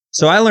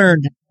So I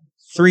learned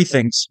three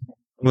things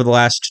over the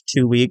last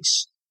 2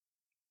 weeks.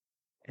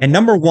 And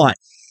number one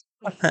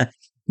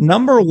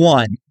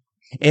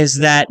is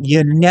that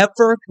you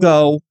never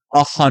go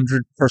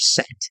 100%.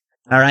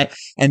 All right.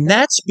 And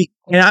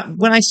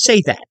when I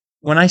say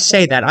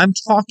that, I'm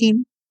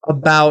talking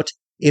about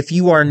if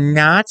you are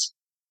not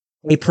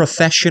a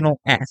professional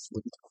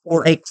athlete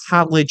or a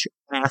college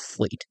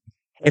athlete.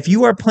 If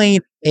you are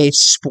playing a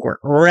sport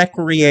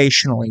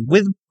recreationally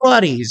with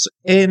buddies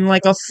in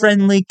like a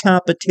friendly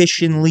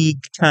competition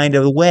league kind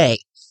of way,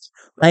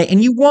 right?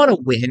 And you want to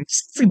win.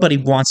 Everybody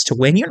wants to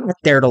win. You're not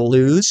there to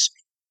lose.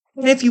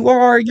 And if you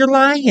are, you're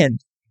lying,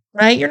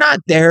 right? You're not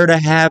there to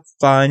have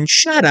fun.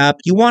 Shut up.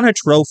 You want a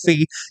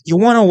trophy. You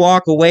want to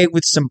walk away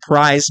with some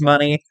prize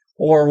money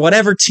or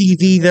whatever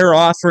TV they're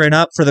offering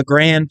up for the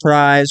grand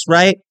prize,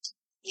 right?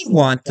 You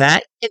want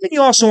that. And then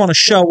you also want to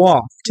show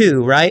off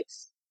too, right?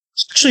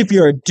 Especially if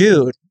you're a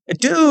dude. A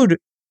dude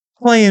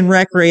playing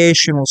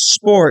recreational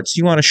sports,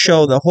 you want to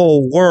show the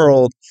whole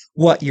world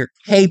what you're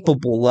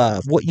capable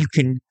of, what you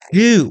can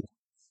do.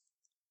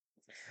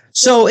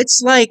 So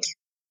it's like,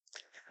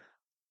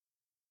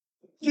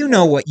 you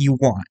know what you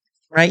want,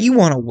 right? You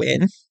want to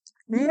win.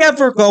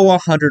 Never go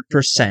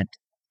 100%.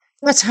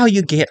 That's how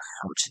you get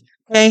hurt,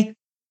 okay?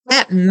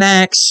 At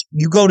max,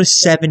 you go to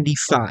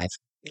 75.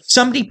 If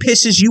somebody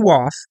pisses you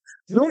off,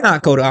 do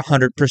not go to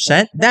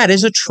 100%. That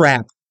is a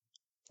trap.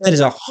 That is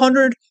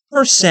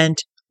 100%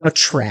 a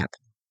trap.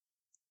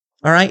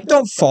 All right?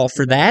 Don't fall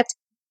for that.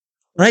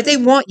 All right? They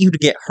want you to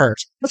get hurt.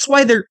 That's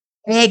why they're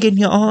egging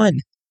you on.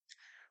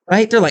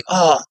 Right? They're like,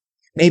 oh,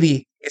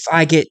 maybe if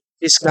I get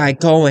this guy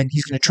going,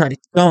 he's going to try to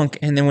dunk,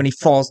 and then when he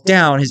falls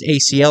down, his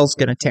ACL is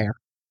going to tear.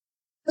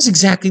 That's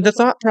exactly the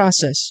thought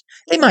process.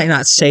 They might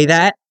not say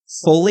that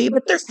fully,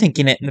 but they're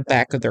thinking it in the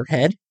back of their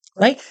head,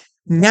 right?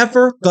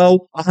 Never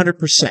go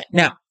 100%.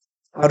 Now,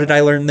 how did I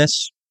learn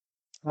this?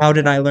 I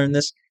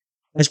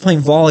was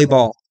playing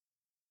volleyball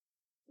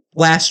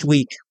last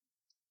week,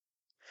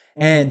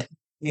 and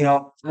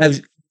I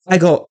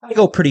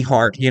go pretty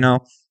hard.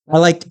 I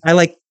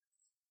like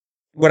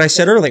what I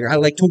said earlier. I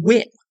like to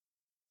win,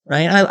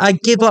 right? I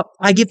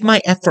give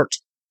my effort.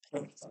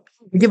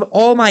 I give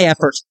all my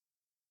effort,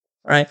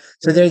 right?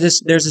 So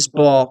there's this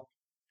ball,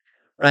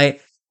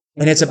 right?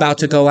 And it's about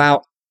to go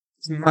out.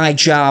 It's my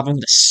job. I'm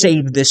going to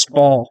save this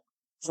ball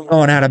from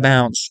going out of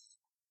bounds.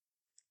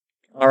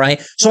 All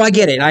right? So I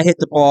get it. I hit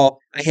the ball.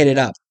 I hit it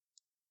up.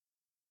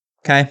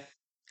 Okay?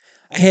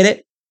 I hit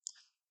it.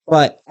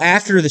 But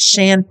after the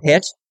sand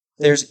pit,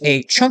 there's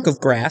a chunk of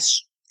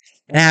grass.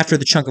 And after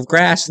the chunk of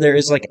grass, there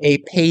is like a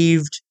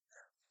paved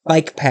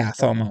bike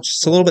path almost.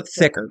 It's a little bit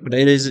thicker, but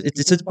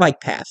it's a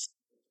bike path.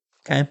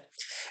 Okay?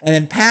 And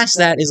then past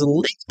that is a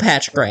little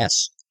patch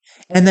grass.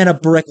 And then a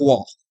brick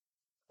wall.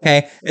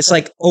 Okay? It's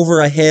like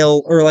over a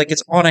hill, or like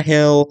it's on a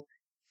hill,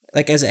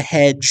 like as a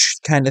hedge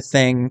kind of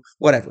thing,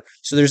 whatever.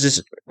 So there's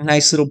this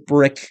nice little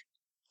brick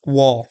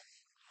wall.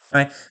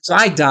 Right? So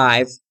I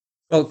dive.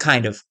 Oh,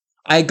 kind of.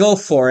 I go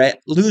for it,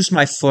 lose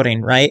my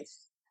footing, right?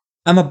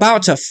 I'm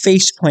about to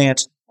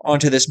faceplant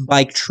onto this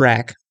bike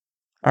track.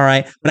 All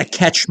right? But I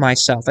catch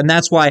myself. And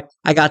that's why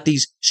I got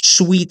these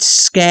sweet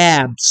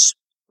scabs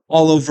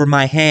all over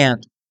my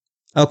hand.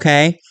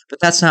 Okay?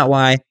 But that's not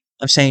why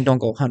I'm saying don't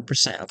go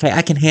 100%. Okay?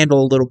 I can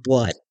handle a little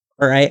blood.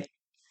 All right?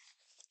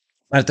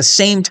 But at the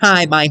same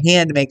time, my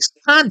hand makes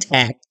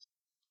contact.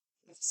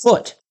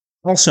 Foot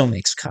also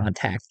makes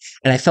contact.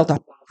 And I felt a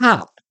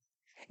pop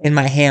in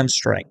my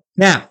hamstring.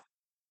 Now,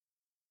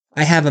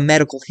 I have a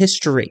medical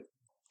history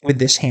with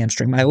this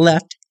hamstring. My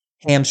left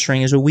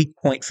hamstring is a weak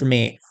point for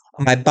me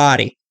on my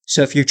body.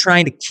 So if you're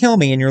trying to kill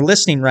me and you're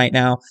listening right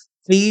now,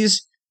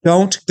 please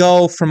don't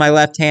go for my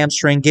left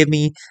hamstring. Give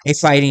me a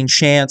fighting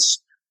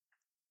chance.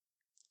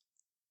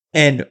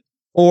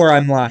 Or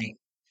I'm lying.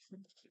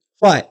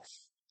 But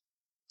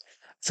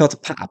I felt a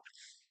pop.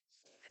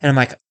 And I'm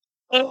like,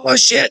 oh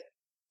shit,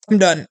 I'm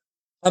done.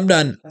 I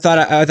thought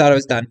I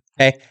was done.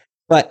 Okay.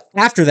 But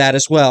after that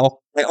as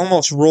well, I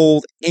almost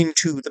rolled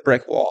into the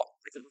brick wall.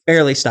 I could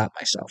barely stop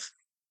myself.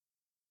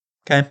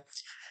 Okay.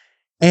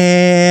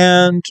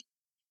 And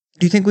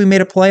do you think we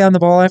made a play on the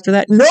ball after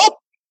that? Nope.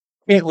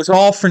 It was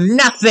all for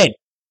nothing.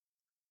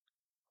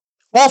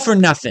 All for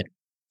nothing.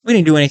 We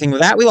didn't do anything with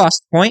that. We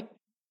lost the point.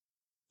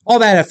 All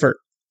that effort.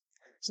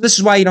 So this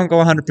is why you don't go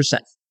 100%.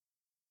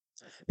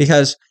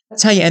 Because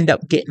that's how you end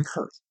up getting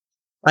hurt.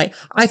 Right?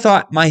 I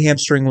thought my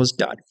hamstring was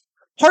done.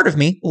 Part of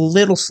me, a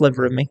little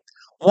sliver of me,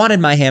 wanted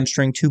my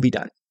hamstring to be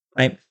done.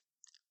 Right?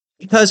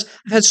 Because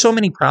I've had so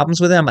many problems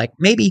with it. I'm like,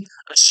 maybe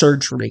a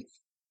surgery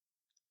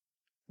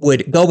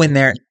would go in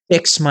there and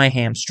fix my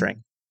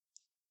hamstring.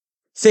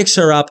 Fix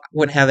her up,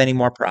 wouldn't have any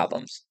more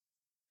problems.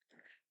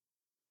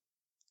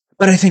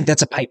 But I think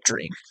that's a pipe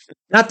dream.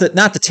 Not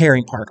the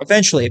tearing part.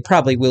 Eventually it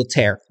probably will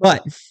tear.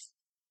 But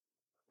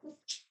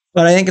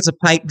I think it's a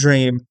pipe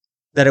dream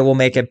that it will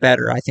make it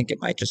better. I think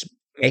it might just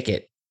make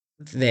it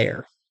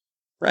there.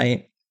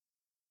 Right?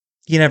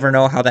 You never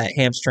know how that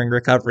hamstring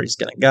recovery is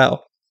going to go.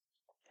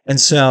 And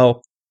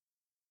so,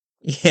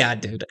 yeah,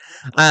 dude,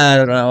 I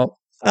don't know.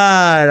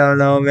 I don't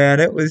know, man.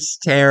 It was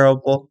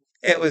terrible.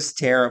 It was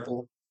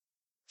terrible.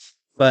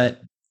 But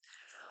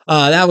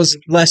that was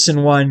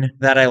lesson one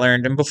that I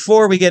learned. And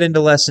before we get into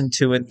lesson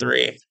two and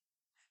three,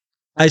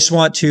 I just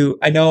want to.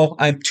 I know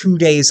I'm 2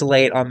 days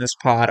late on this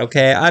pod.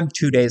 Okay, I'm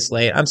 2 days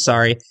late. I'm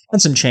sorry. And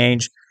some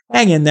change.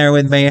 Hang in there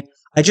with me.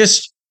 I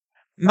just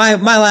my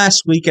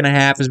last week and a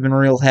half has been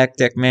real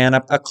hectic, man.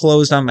 I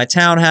closed on my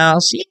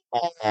townhouse.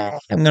 Yeah.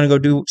 I'm gonna go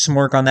do some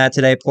work on that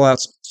today. Pull out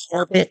some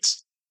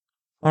carpets.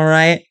 All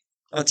right.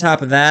 On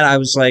top of that, I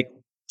was like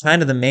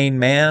kind of the main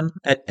man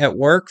at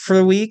work for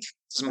the week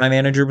because my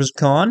manager was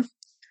gone.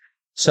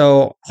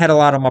 So I had a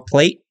lot on my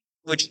plate,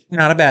 which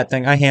not a bad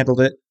thing. I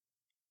handled it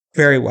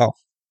very well.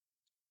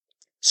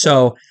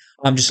 So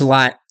just a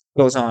lot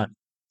goes on.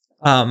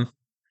 Um,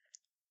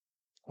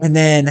 and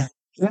then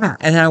yeah,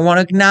 and I want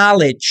to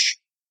acknowledge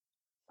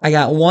I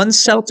got one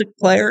Celtic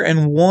player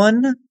and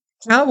one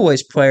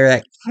Cowboys player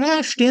that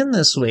cashed in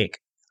this week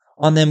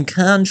on them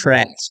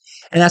contracts,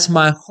 and that's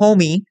my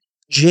homie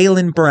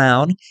Jalen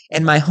Brown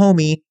and my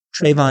homie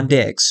Trayvon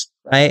Diggs.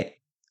 Right,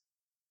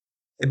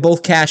 they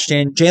both cashed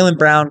in. Jalen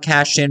Brown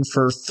cashed in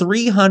for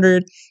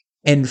 $305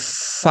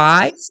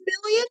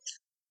 million.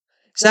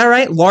 Is that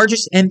right?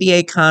 Largest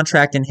NBA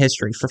contract in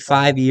history for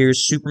 5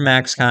 years,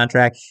 supermax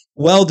contract,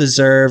 well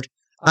deserved.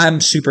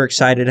 I'm super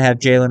excited to have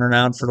Jalen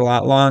around for a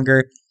lot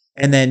longer.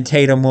 And then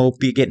Tatum will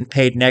be getting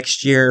paid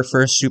next year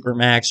for a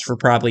supermax for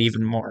probably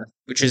even more,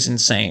 which is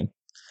insane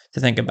to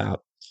think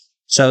about.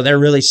 So they're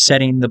really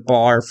setting the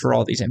bar for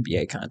all these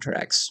NBA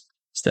contracts.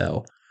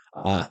 So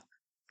uh,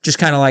 just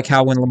kind of like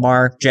how when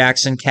Lamar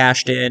Jackson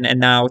cashed in,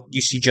 and now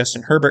you see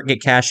Justin Herbert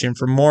get cashed in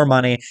for more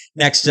money.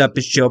 Next up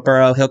is Joe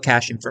Burrow. He'll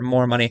cash in for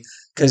more money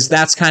because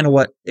that's kind of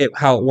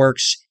how it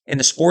works in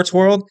the sports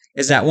world.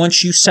 Is that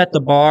once you set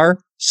the bar,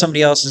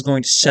 somebody else is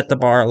going to set the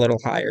bar a little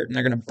higher, and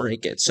they're going to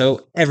break it,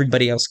 so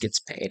everybody else gets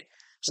paid.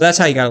 So that's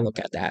how you got to look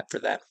at that for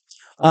them.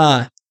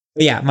 But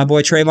yeah, my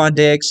boy Trayvon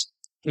Diggs,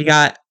 he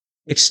got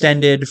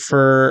extended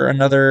for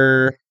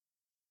another.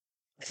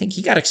 I think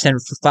he got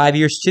extended for 5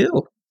 years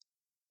too.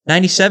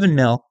 97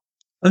 mil.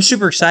 I'm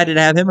super excited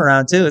to have him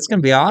around too. It's going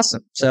to be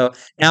awesome. So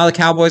now the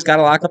Cowboys got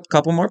to lock up a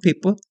couple more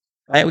people.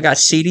 Right? We got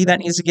CD that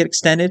needs to get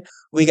extended.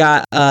 We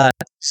got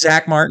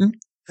Zach Martin,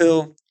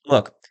 who,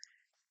 look,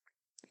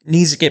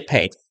 needs to get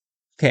paid.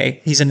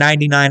 Okay. He's a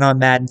 99 on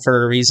Madden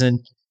for a reason.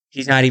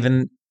 He's not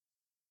even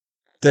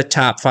the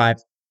top five.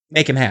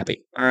 Make him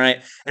happy. All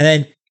right. And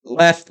then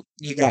left,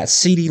 you got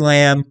CD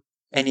Lamb,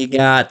 and you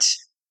got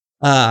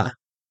that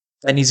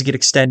needs to get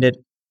extended.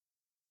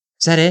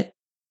 Is that it?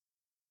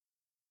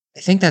 I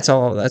think that's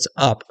all that's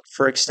up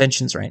for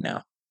extensions right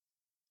now.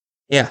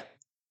 Yeah.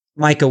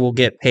 Micah will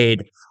get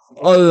paid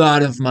a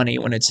lot of money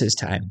when it's his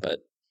time, but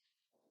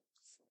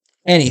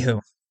anywho,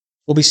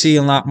 we'll be seeing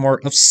a lot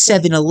more of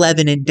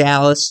 7-Eleven in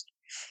Dallas,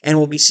 and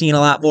we'll be seeing a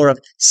lot more of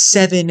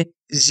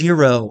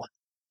 7-0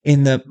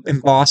 in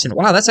Boston.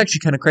 Wow, that's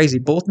actually kind of crazy.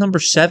 Both number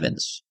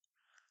sevens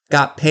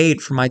got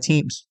paid for my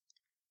teams.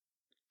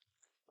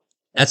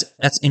 That's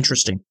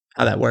interesting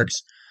how that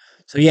works.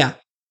 So yeah,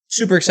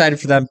 super excited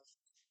for them.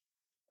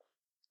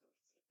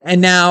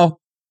 And now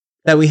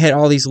that we hit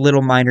all these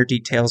little minor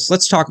details,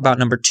 let's talk about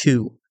number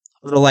two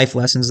of the life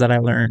lessons that I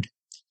learned.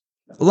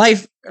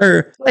 Life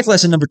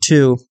lesson number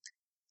two.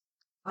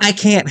 I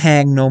can't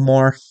hang no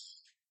more.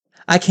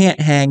 I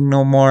can't hang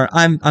no more.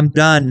 I'm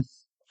done.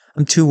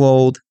 I'm too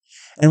old.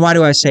 And why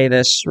do I say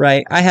this,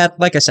 right?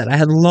 Like I said, I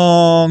had a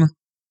long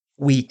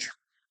week.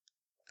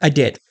 I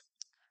did.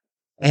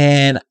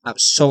 And I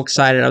was so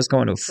excited. I was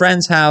going to a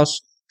friend's house.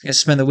 I was going to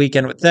spend the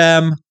weekend with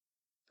them,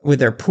 with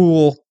their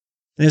pool.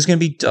 And it was going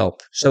to be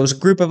dope. So it was a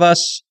group of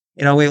us.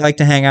 You know, we like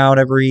to hang out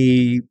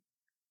we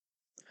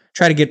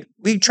try to get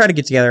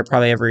together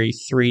probably every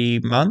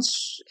 3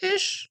 months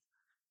ish.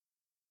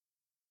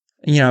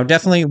 You know,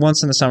 definitely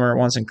once in the summer,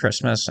 once in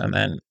Christmas, and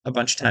then a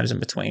bunch of times in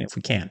between if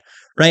we can,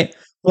 right?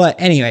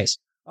 But anyways,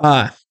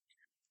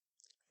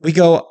 we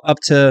go up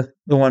to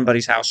the one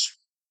buddy's house,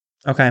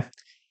 okay?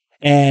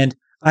 And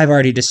I've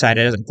already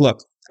decided, I was like,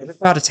 look, I just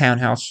bought a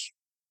townhouse.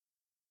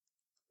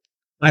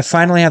 I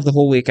finally have the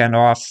whole weekend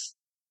off.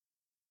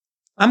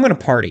 I'm going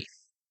to party.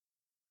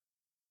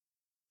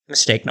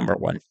 Mistake number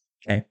one,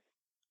 okay?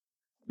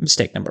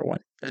 Mistake number one.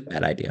 That's a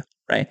bad idea,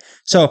 right?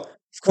 So,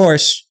 of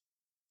course,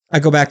 I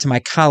go back to my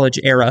college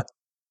era.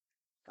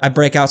 I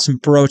break out some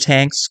bro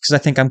tanks because I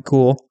think I'm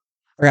cool.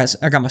 I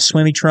got my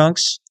swim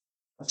trunks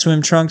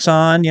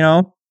on, you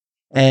know,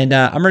 and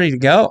I'm ready to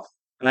go.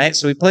 Right,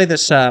 so we play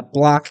this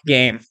block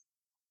game,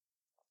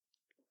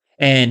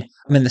 and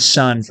I'm in the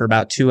sun for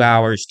about 2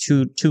 hours,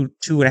 two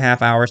and a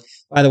half hours.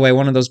 By the way,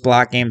 one of those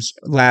block games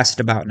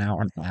lasted about an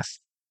hour and a half.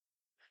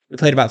 We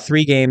played about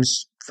 3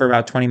 games for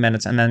about 20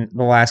 minutes, and then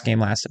the last game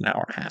lasted an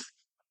hour and a half.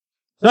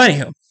 So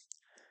anywho,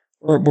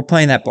 we're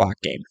playing that block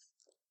game.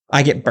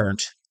 I get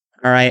burnt.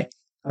 All right,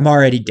 I'm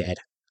already dead.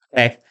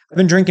 Okay, I've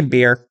been drinking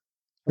beer,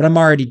 but I'm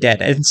already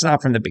dead. And it's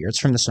not from the beer; it's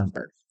from the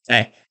sunburn.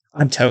 Okay,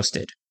 I'm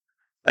toasted,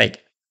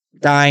 like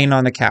dying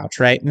on the couch,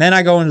 right? And then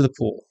I go into the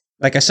pool.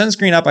 Like I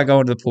sunscreen up, I go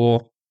into the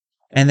pool,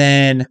 and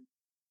then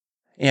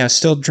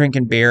Still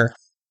drinking beer.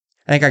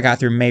 I think I got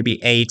through maybe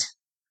 8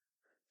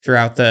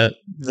 throughout the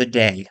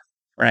day,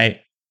 right?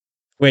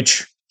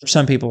 Which for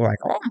some people are like,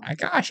 oh my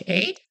gosh,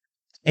 8?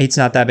 8's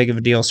not that big of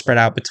a deal spread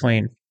out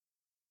between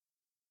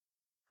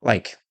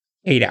like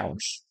 8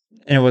 hours.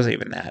 And it wasn't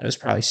even that. It was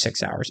probably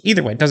 6 hours.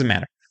 Either way, it doesn't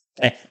matter.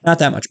 Okay, not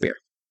that much beer.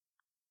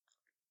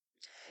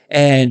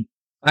 And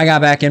I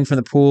got back in from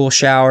the pool,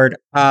 showered.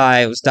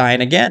 I was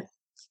dying again.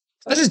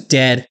 I was just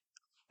dead.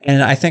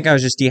 And I think I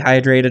was just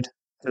dehydrated.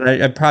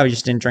 I probably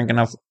just didn't drink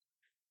enough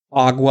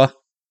agua,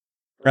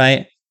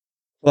 right?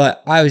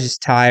 But I was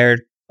just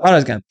tired. Thought I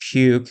was going to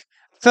puke.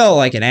 Felt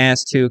like an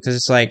ass too, because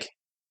it's like,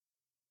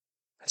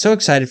 I'm so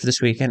excited for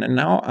this weekend. And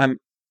now I'm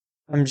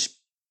just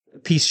a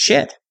piece of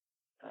shit.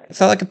 I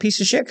felt like a piece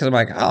of shit because I'm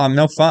like, oh, I'm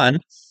no fun.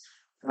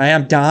 Right?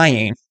 I'm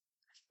dying.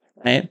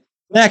 Right?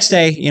 The next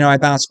day, I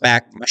bounced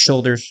back. My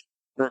shoulders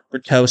were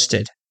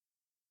toasted.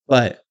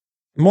 But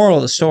the moral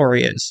of the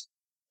story is,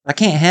 I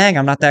can't hang.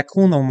 I'm not that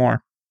cool no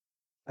more.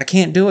 I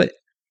can't do it.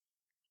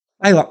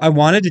 I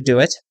wanted to do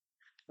it,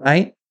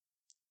 right?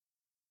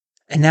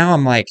 And now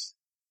I'm like,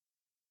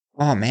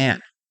 oh man,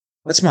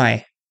 what's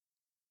my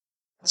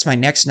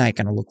next night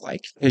gonna look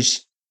like?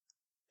 Because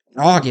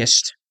in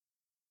August,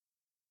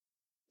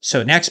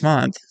 so next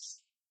month,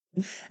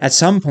 at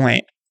some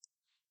point,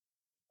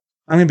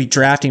 I'm gonna be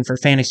drafting for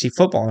fantasy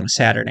football on a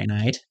Saturday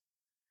night.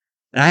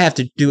 And I have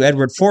to do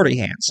Edward 40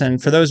 hands.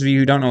 And for those of you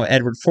who don't know what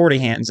Edward 40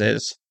 hands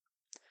is,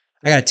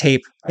 I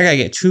gotta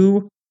get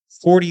two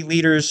 40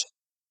 liters.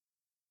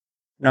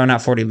 No,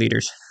 not 40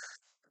 liters.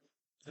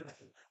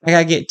 I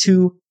gotta get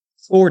two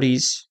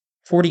 40s,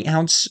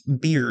 40-ounce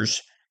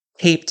beers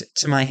taped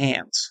to my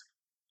hands.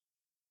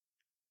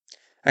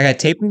 I gotta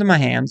tape them to my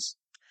hands,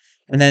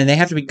 and then they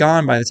have to be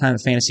gone by the time the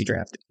fantasy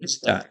draft is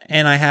done.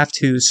 And I get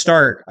to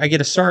start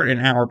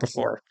an hour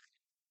before.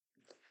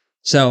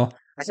 So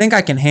I think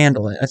I can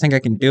handle it. I think I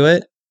can do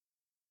it.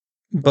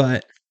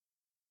 But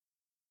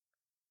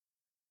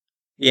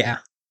yeah,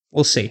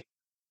 we'll see.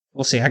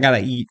 We'll see. I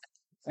gotta eat.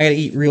 I gotta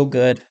eat real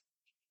good.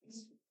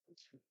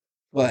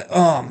 But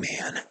oh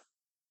man.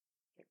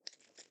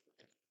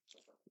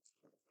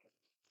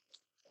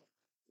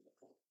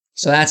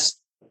 So that's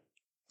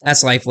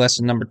life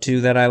lesson number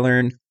 2 that I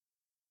learned.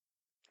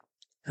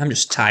 I'm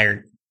just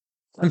tired.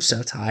 I'm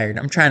so tired.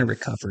 I'm trying to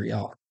recover,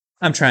 y'all.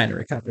 I'm trying to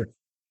recover.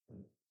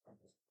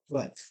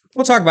 But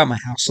we'll talk about my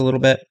house a little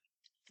bit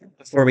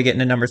before we get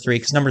into number 3,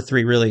 because number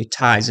 3 really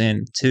ties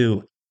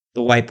into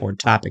the whiteboard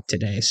topic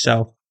today.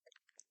 So,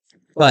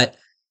 but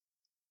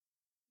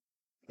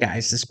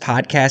guys, this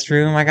podcast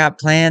room I got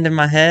planned in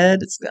my head,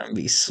 it's gonna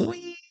be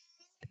sweet.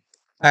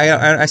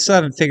 I still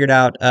haven't figured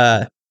out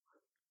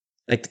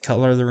like the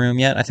color of the room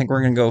yet. I think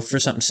we're gonna go for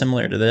something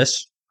similar to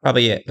this,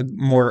 probably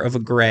more of a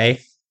gray,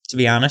 to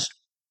be honest,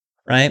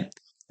 right?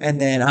 And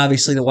then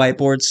obviously the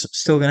whiteboard's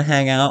still gonna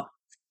hang out.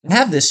 I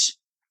have this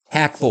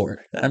hack board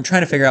that I'm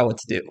trying to figure out what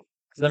to do.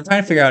 Because I'm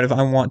trying to figure out if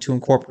I want to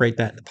incorporate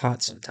that in the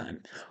pot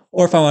sometime,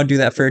 or if I want to do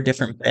that for a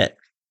different bit.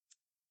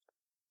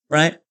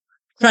 Right? I'm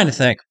trying to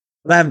think,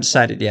 but I haven't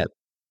decided yet.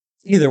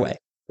 Either way,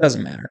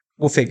 doesn't matter.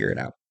 We'll figure it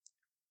out.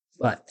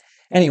 But,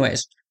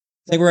 anyways,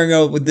 I think we're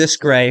gonna go with this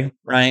gray,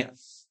 right?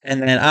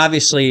 And then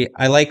obviously,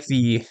 I like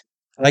the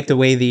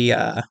way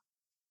the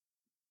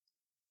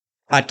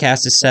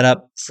podcast is set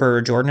up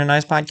for Jordan and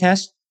I's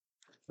podcast,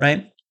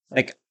 right?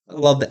 Like, I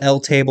love the L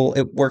table.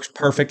 It works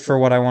perfect for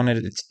what I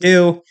wanted it to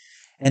do.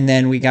 And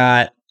then we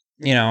got,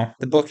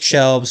 the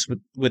bookshelves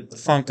with the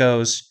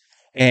Funkos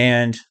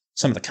and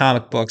some of the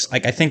comic books.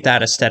 Like, I think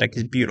that aesthetic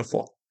is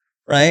beautiful,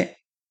 right?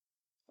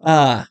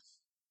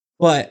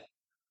 But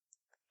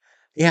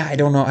yeah, I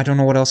don't know. I don't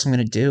know what else I'm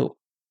gonna do.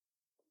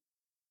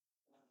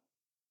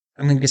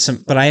 I am gonna get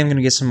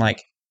some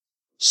like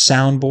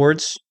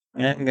soundboards.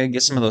 Right? I'm gonna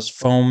get some of those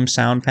foam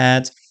sound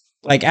pads.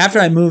 Like after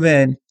I move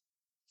in,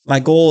 my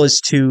goal is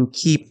to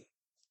keep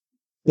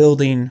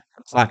building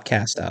the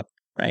podcast up,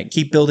 right?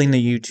 Keep building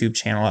the YouTube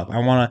channel up. I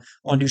want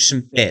to do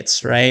some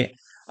bits, right?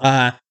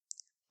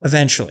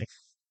 Eventually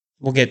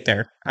we'll get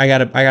there. I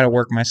gotta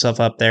work myself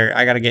up there.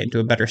 I gotta get into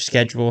a better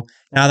schedule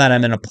now that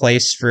I'm in a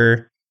place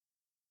for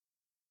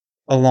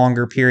a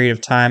longer period of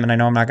time, and I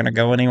know I'm not gonna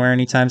go anywhere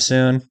anytime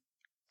soon.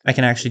 I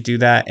can actually do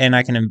that, and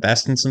I can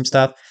invest in some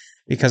stuff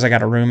because I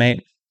got a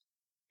roommate,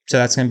 so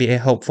that's gonna be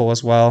helpful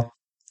as well.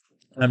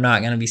 I'm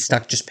not gonna be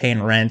stuck just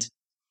paying rent,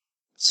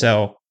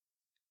 so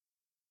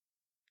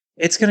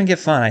it's gonna get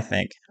fun. I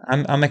think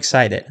I'm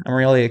excited. I'm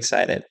really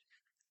excited.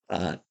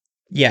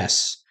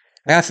 Yes,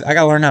 I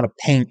got to learn how to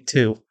paint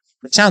too.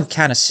 It sounds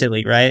kind of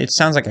silly, right? It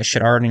sounds like I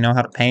should already know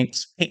how to paint.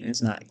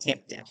 Painting's not. It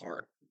can't be that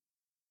hard.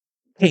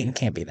 Painting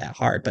can't be that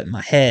hard. But in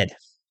my head,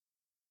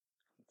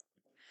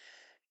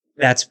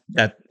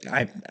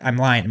 I'm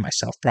lying to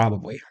myself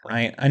probably,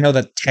 right? I know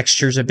that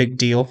texture's a big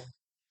deal,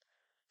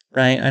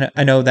 right?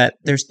 I know that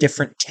there's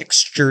different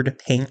textured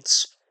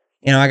paints.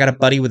 I got a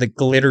buddy with a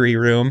glittery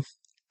room.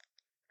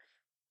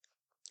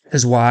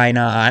 Because why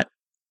not?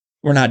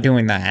 We're not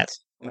doing that.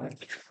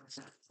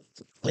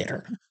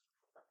 Glitter.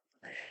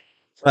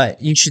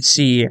 But you should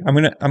see. I'm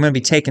gonna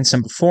be taking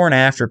some before and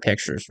after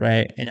pictures,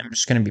 right? And I'm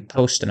just gonna be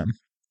posting them.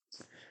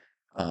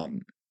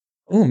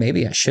 Oh,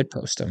 maybe I should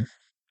post them.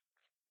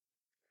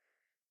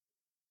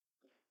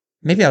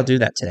 Maybe I'll do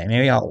that today.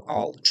 Maybe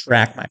I'll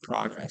track my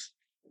progress.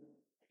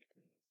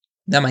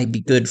 That might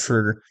be good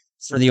for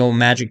the old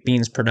Magic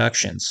Beans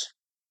Productions.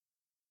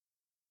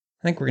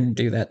 I think we're gonna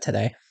do that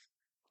today.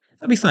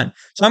 That'll be fun.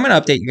 So I'm gonna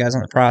update you guys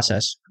on the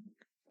process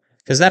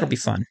because that'll be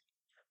fun.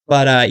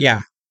 But yeah,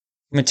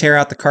 I'm gonna tear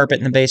out the carpet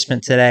in the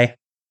basement today,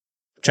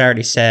 which I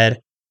already said.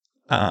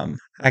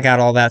 I got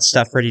all that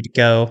stuff ready to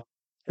go.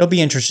 It'll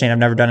be interesting. I've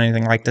never done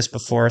anything like this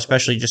before,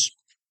 especially just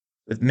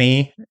with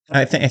me.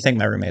 I think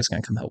my roommate's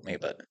gonna come help me,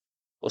 but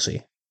we'll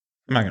see.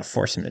 I'm not gonna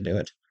force him to do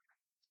it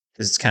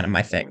because it's kind of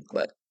my thing,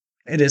 but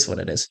it is what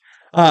it is.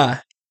 Uh,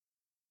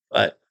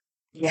 but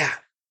yeah,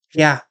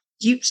 yeah.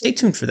 You stay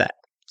tuned for that.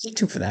 Stay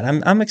tuned for that.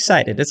 I'm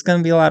excited. It's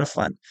gonna be a lot of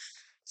fun.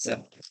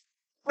 So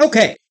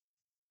okay.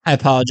 I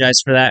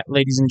apologize for that,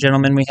 ladies and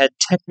gentlemen. We had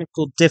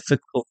technical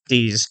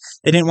difficulties.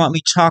 They didn't want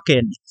me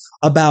talking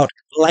about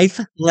life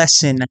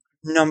lesson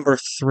number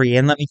 3.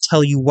 And let me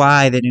tell you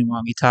why they didn't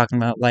want me talking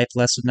about life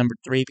lesson number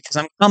 3. Because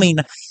I'm coming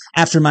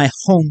after my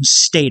home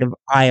state of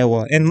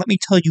Iowa. And let me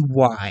tell you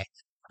why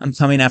I'm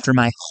coming after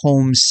my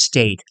home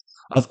state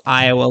of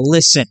Iowa.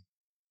 Listen,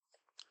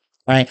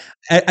 all right,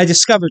 I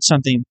discovered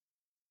something.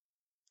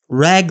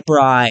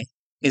 Ragbrai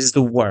is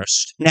the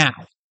worst. Now,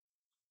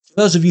 for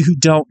those of you who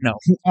don't know,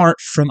 who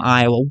aren't from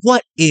Iowa,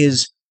 what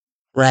is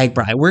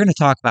Ragbrai? We're going to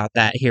talk about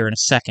that here in a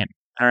second,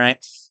 all right?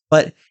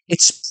 But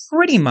it's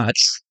pretty much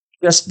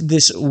just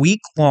this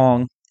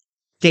week-long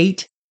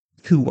state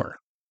tour,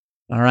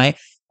 all right?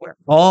 Where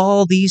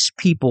all these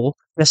people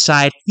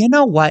decide, you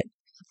know what?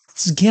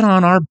 Let's get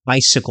on our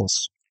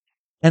bicycles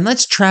and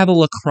let's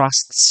travel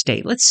across the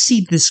state. Let's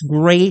see this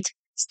great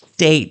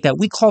state that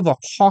we call the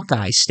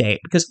Hawkeye State.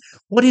 Because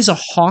what is a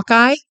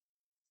Hawkeye?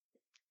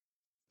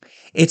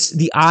 It's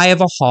the eye of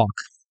a hawk.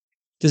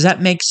 Does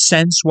that make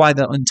sense why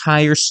the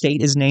entire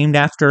state is named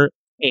after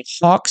a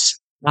hawk's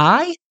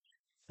eye?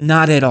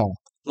 Not at all.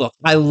 Look,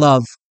 I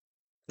love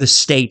the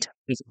state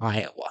of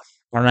Iowa,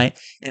 all right?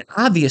 And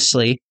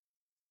obviously,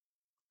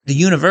 the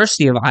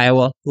University of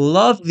Iowa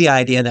loved the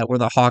idea that we're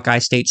the Hawkeye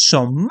State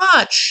so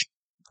much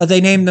that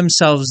they named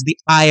themselves the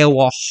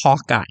Iowa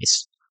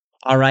Hawkeyes,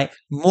 all right?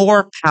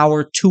 More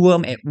power to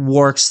them. It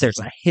works. There's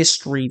a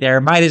history there.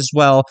 Might as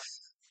well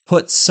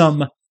put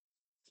something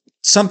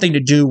to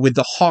do with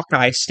the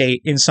Hawkeye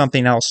State in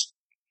something else,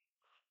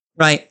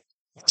 right?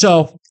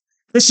 So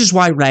this is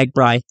why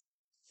Ragbrai,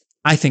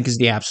 I think, is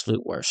the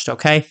absolute worst,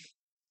 okay?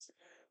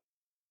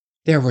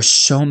 There were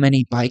so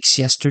many bikes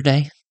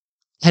yesterday.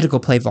 I had to go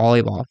play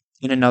volleyball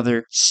in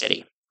another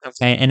city,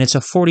 okay? And it's a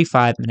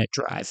 45-minute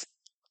drive,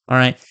 all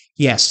right?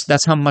 Yes,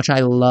 that's how much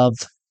I love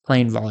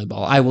playing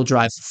volleyball. I will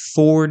drive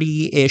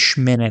 40-ish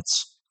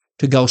minutes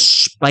to go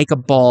spike a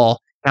ball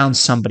down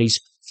somebody's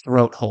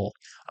throat hole,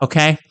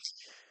 okay?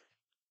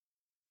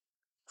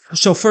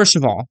 So first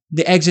of all,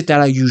 the exit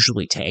that I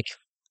usually take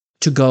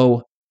to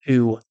go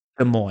to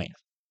Des Moines,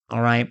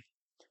 all right,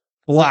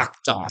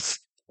 blocked off.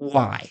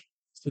 Why?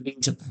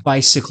 These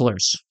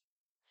bicyclers.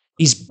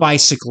 These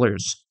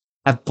bicyclers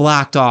have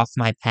blocked off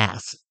my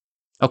path.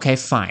 Okay,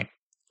 fine.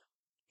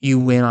 You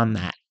win on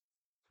that.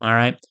 All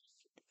right.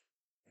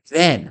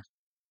 Then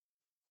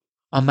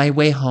on my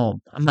way home,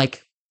 I'm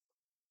like,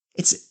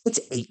 it's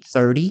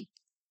 8:30.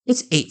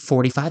 It's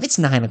 8:45. It's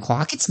 9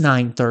 o'clock. It's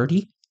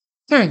 9:30.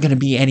 There aren't going to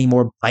be any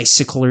more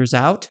bicyclers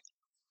out.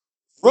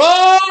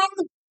 Wrong!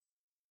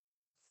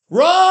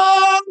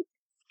 Wrong!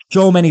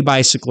 So many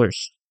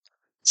bicyclers.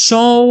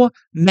 So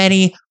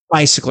many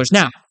bicyclers.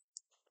 Now,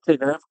 to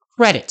their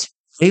credit,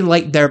 they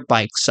light their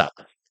bikes up.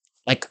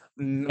 Like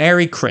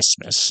Merry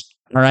Christmas.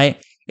 All right.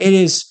 It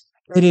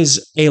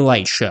is a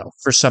light show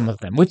for some of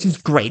them, which is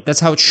great. That's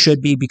how it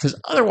should be, because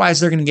otherwise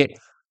they're gonna get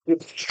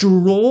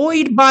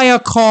destroyed by a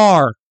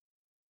car.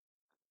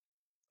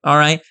 All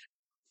right.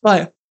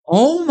 But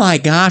oh my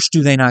gosh,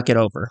 do they not get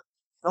over?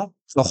 No,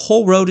 the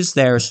whole road is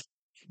theirs.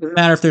 Doesn't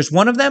matter if there's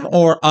one of them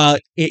or a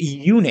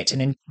unit,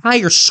 an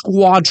entire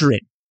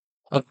squadron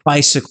of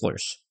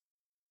bicyclers.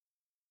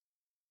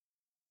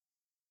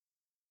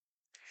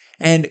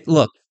 And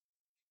look,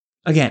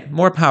 again,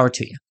 more power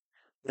to you.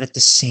 But at the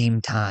same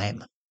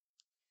time,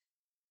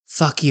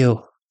 fuck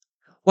you.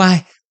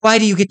 Why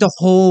do you get the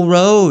whole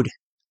road?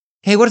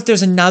 Hey, what if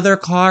there's another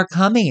car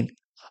coming?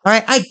 All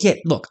right, I get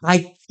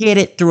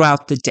it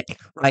throughout the day,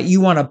 right?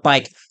 You want to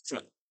bike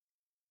from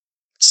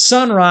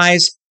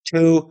sunrise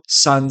to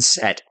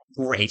sunset.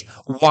 Great.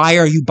 Why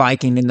are you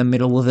biking in the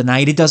middle of the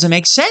night? It doesn't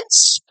make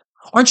sense.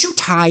 Aren't you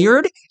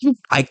tired? You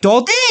biked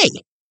all day.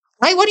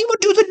 Right? What do you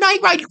want to do the night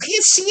ride? You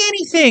can't see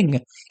anything.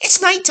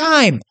 It's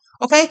nighttime.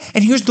 Okay?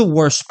 And here's the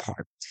worst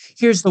part.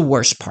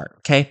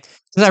 Okay?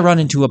 Because I run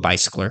into a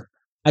bicycler.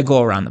 I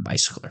go around the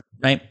bicycler,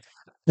 right?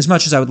 As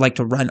much as I would like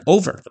to run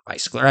over the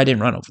bicycler, I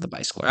didn't run over the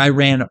bicycler.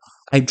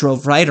 I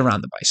drove right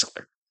around the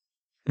bicycler.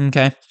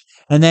 Okay?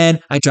 And then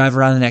I drive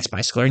around the next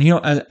bicycler.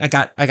 And I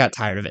got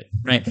tired of it,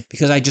 right?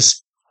 Because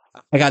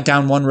I got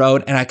down one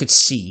road and I could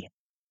see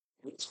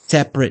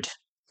separate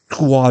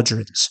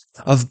squadrons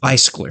of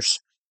bicyclers.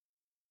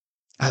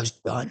 I was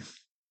done.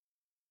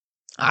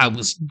 I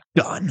was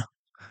done.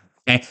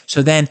 Okay.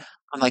 So then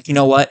I'm like, you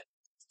know what?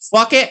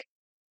 Fuck it.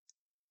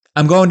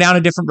 I'm going down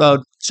a different road.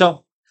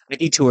 So I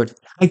detoured.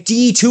 I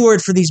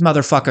detoured for these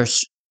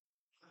motherfuckers.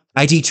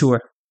 I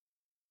detour.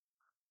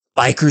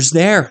 Bikers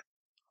there.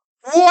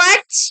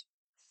 What?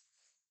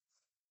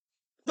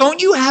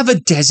 Don't you have a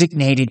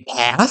designated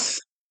path?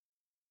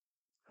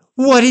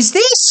 What is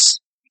this?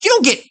 You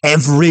don't get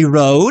every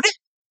road.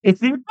 It's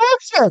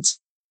bullshit.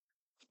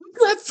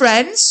 You have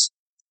friends,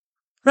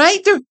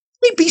 right?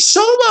 They'd be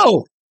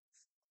solo.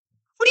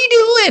 What are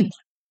you doing?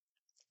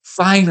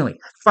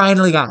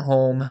 Finally got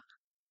home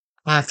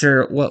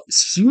after what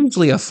was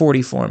usually a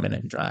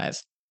 44-minute drive.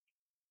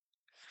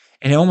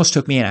 And it almost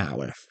took me an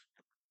hour.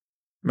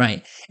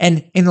 Right.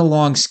 And in the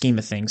long scheme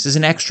of things, is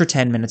an extra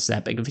 10 minutes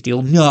that big of a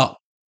deal? No,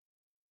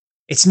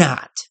 it's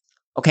not.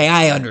 Okay,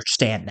 I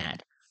understand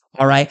that.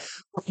 All right.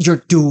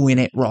 You're doing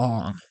it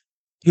wrong.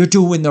 You're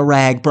doing the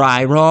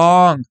Ragbrai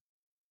wrong.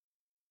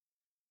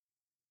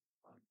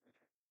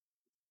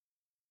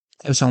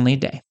 It was only a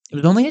day. It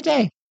was only a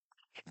day.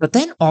 But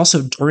then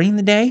also during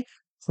the day,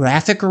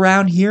 traffic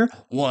around here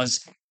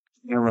was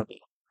terrible.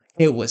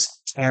 It was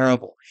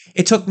terrible.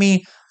 It took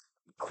me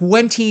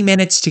 20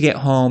 minutes to get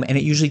home, and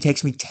it usually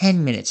takes me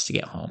 10 minutes to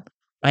get home.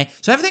 Right?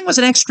 So everything was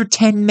an extra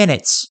 10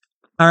 minutes.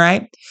 All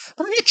right?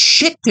 But I had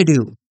shit to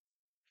do.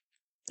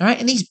 All right?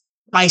 And these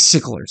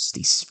bicyclers,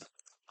 these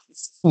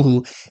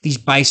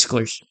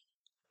bicyclers,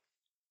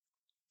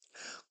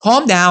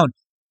 calm down.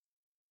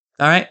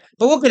 All right?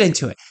 But we'll get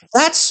into it.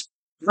 That's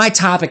my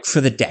topic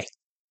for the day.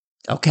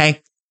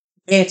 Okay?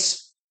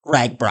 It's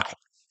Ragbrai.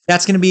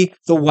 That's going to be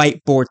the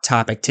whiteboard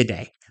topic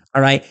today.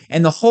 All right?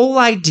 And the whole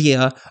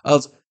idea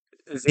of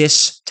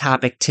this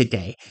topic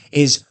today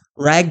is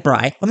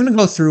Ragbrai. I'm going to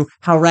go through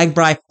how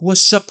Ragbrai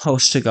was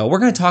supposed to go. We're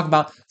going to talk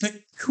about the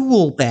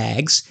tool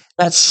bags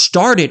that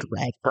started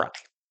Ragbrai.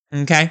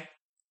 Okay?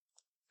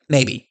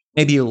 Maybe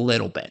a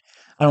little bit.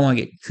 I don't want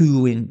to get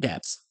too in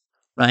depth,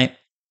 right?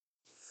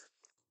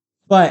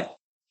 But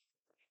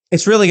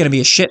it's really going to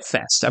be a shit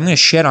fest. I'm going to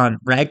shit on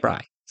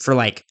Ragbrai for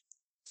like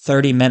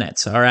 30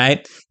 minutes, all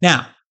right?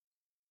 Now,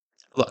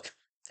 look,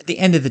 at the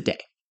end of the day,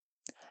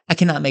 I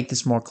cannot make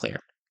this more clear.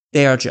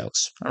 They are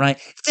jokes, all right?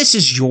 If this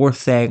is your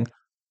thing,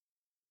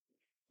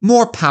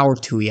 more power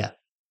to you,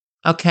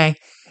 okay?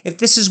 If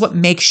this is what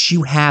makes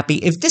you happy,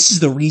 if this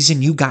is the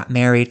reason you got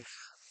married,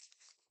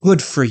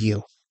 good for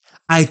you.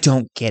 I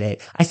don't get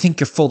it. I think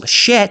you're full of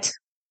shit,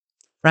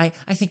 right?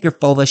 I think you're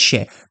full of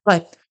shit.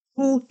 But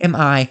who am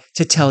I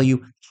to tell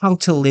you how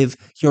to live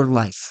your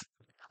life?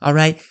 All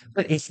right?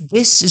 But if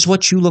this is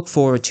what you look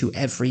forward to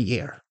every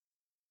year,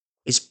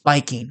 is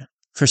biking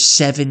for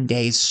 7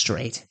 days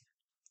straight,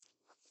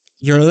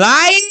 you're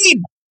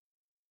lying!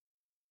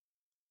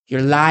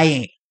 You're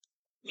lying.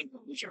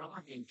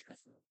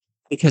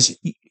 Because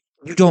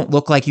you don't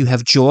look like you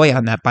have joy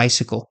on that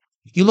bicycle.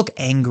 You look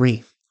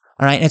angry.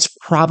 All right? And it's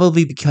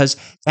probably because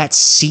that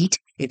seat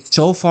is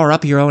so far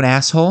up your own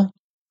asshole,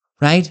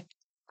 right?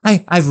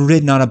 I've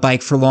ridden on a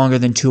bike for longer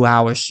than 2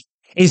 hours.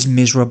 It is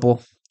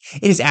miserable.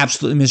 It is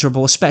absolutely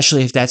miserable,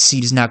 especially if that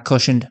seat is not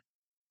cushioned.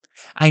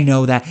 I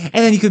know that. And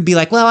then you could be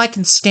like, well, I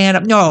can stand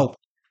up. No,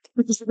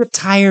 because you get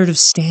tired of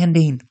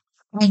standing.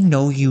 I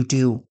know you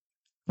do.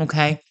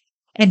 Okay?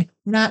 And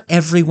not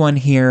everyone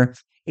here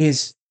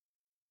is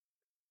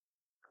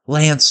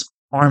Lance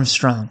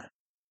Armstrong.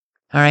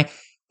 All right?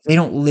 They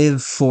don't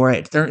live for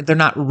it. They're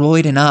not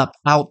roiding up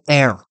out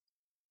there.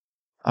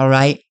 All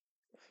right?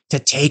 To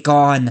take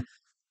on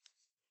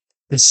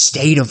the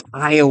state of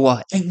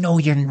Iowa. I know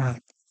you're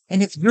not.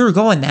 And if you're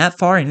going that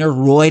far and you're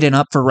roiding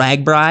up for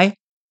Ragbrai,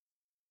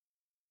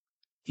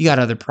 you got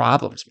other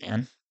problems,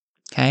 man.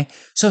 Okay?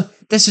 So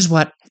this is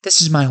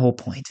my whole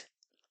point.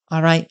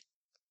 All right?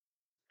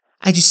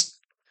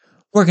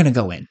 We're going to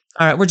go in.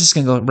 All right, we're just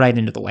going to go right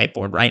into the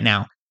whiteboard right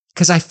now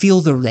because I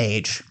feel the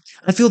rage.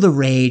 I feel the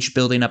rage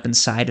building up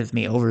inside of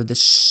me over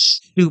this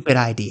stupid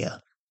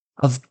idea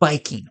of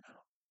biking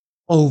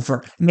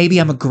over. Maybe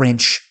I'm a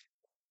Grinch.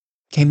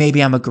 Okay,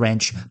 maybe I'm a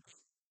Grinch.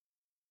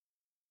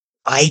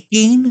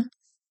 Biking?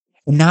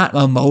 Not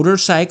a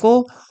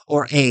motorcycle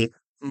or a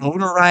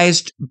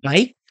motorized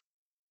bike?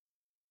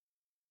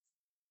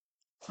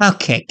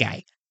 Okay,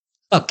 guy.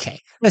 Okay,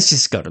 let's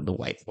just go to the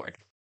whiteboard.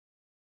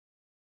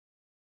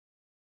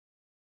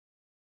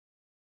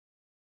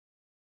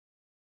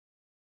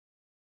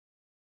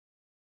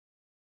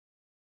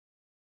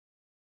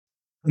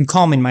 I'm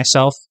calming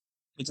myself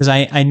because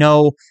I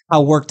know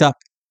how worked up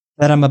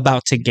that I'm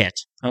about to get.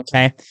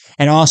 Okay.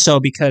 And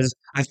also because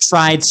I've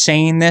tried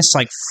saying this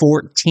like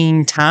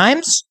 14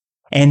 times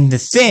and the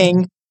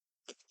thing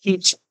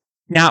keeps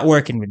not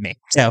working with me.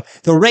 So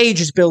the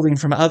rage is building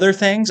from other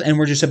things and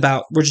we're just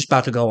about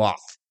to go off.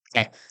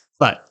 Okay.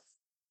 But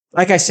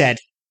like I said,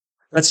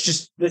 let's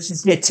just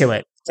get to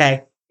it.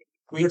 Okay.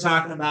 We are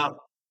talking about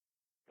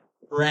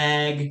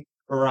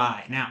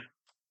Ragbrai. Now,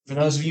 for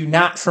those of you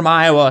not from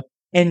Iowa,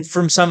 And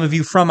from some of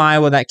you from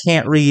Iowa that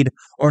can't read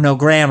or know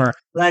grammar,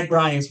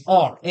 Ragbrai is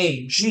Ragbrai.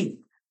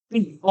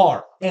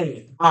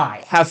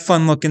 Have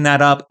fun looking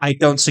that up. I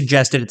don't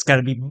suggest it. It's got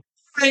to be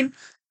fine.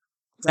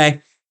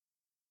 Okay.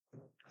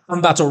 I'm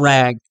about to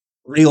rag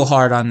real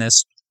hard on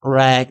this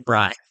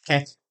Ragbrai.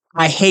 Okay.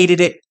 I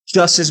hated it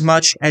just as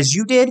much as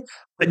you did,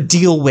 but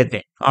deal with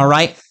it. All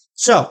right.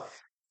 So,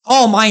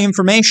 all my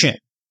information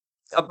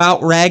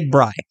about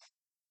Ragbrai,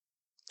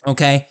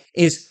 okay,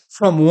 is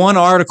from one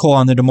article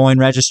on the Des Moines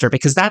Register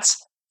because that's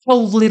how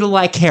little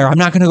I care. I'm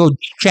not going to go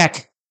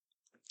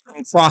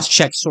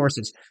cross-check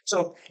sources.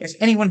 So if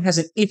anyone has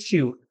an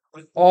issue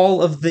with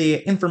all of the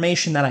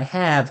information that I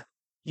have,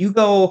 you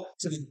go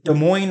to the Des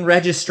Moines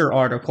Register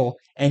article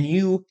and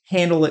you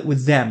handle it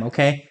with them,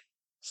 okay?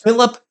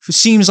 Philip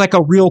seems like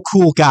a real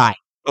cool guy,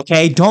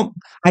 okay?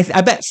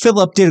 I bet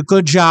Philip did a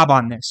good job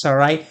on this, all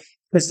right?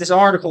 Because this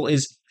article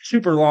is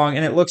super long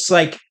and it looks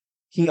like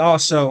he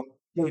also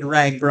did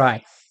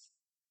Ragbrai.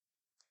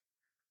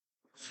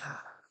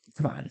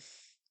 Come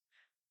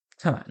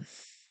on.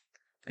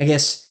 I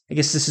guess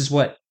this is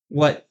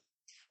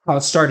how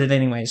it started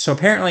anyway. So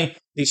apparently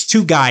these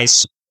two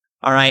guys,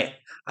 all right,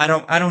 I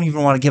don't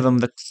even want to give them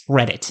the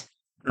credit,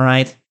 all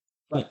right,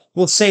 but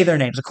we'll say their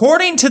names.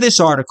 According to this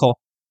article,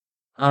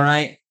 all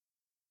right,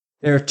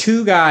 there are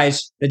two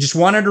guys that just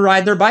wanted to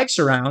ride their bikes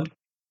around,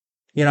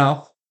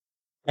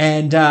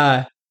 and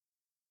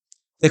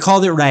they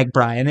called it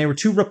Ragbrai, and they were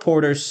two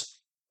reporters,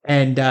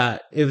 and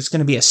it was going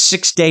to be a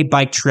 6-day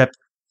bike trip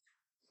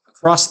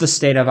across the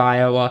state of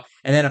Iowa,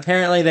 and then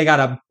apparently they got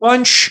a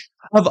bunch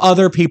of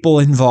other people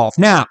involved.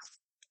 Now,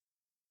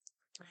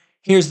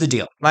 here's the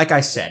deal. Like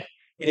I said,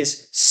 it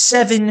is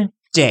 7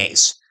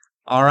 days,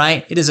 all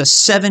right? It is a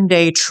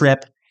 7-day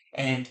trip,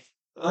 and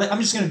I'm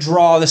just going to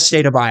draw the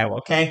state of Iowa,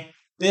 okay?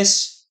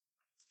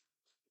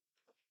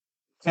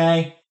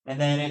 Okay,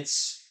 and then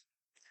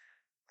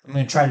I'm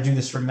going to try to do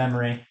this from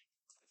memory.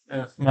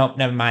 Nope,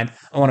 never mind.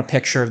 I want a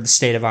picture of the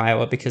state of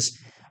Iowa because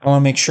I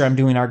want to make sure I'm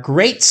doing our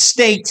great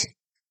state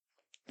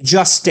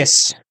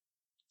justice.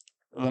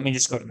 Let me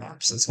just go to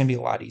maps. It's going to be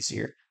a lot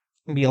easier.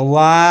 It's going to be a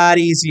lot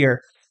easier.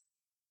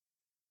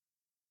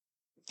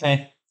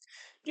 Okay.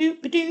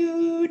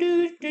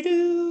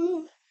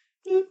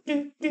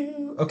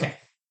 Okay.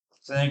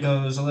 So then it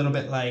goes a little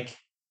bit like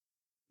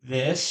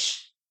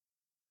this.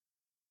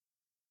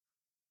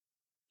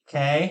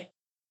 Okay.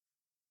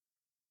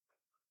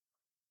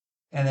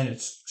 And then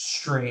it's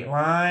straight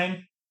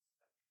line-ish.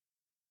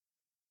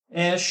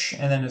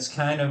 And then it's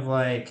kind of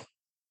like...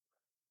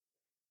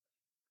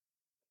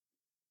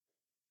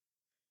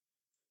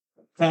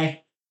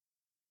 Okay.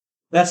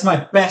 That's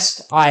my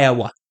best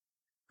Iowa.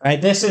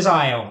 Right? This is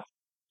Iowa.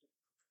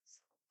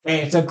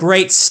 Okay, it's a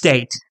great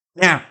state.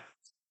 Now,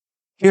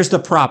 here's the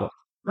problem.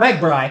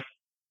 Ragbrai,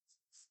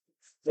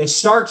 they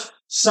start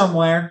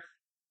somewhere,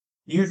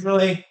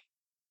 usually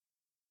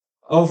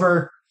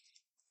over...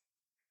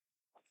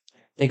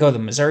 They go the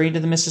Missouri to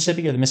the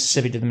Mississippi or the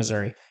Mississippi to the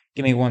Missouri.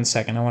 Give me 1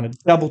 second. I want to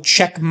double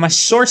check my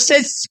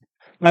sources.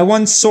 My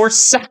one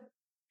source.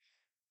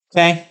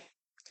 Okay?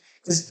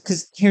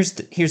 Because here's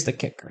the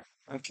kicker.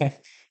 Okay?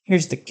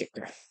 Here's the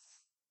kicker.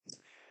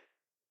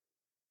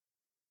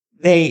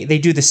 They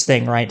do this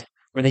thing, right?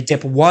 Where they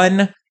dip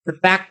the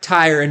back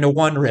tire into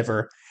one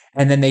river,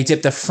 and then they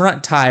dip the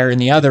front tire in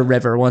the other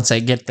river once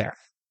they get there.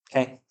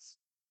 Okay?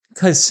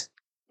 Because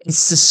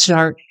it's the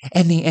start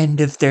and the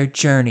end of their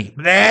journey.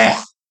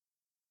 Blech!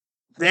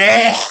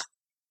 Blech!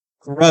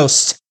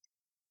 Gross.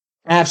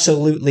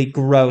 Absolutely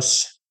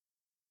gross.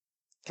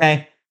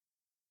 Okay?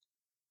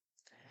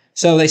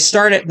 So they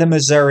start at the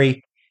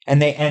Missouri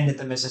and they end at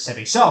the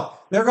Mississippi. So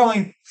they're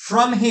going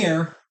from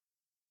here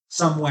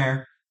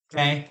somewhere,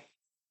 okay?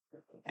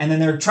 And then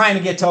they're trying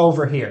to get to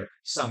over here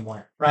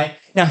somewhere, right?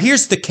 Now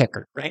here's the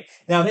kicker, right?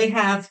 Now they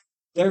have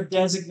their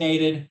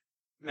designated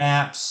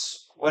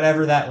maps,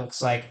 whatever that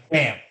looks like.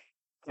 Bam.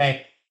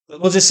 Okay?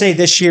 We'll just say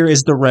this year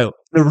is the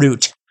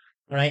route,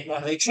 right? Now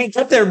they change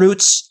up their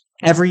routes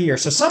every year.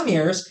 So some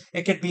years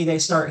it could be they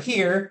start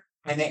here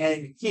and they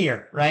end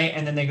here, right?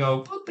 And then they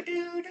go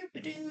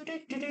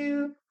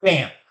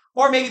bam.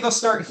 Or maybe they'll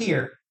start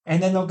here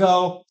and then they'll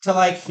go to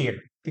like here.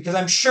 Because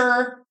I'm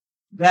sure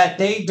that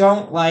they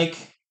don't like,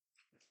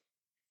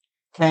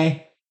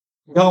 okay,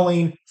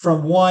 going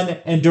from one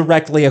and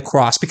directly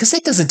across. Because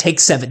that doesn't take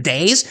 7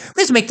 days.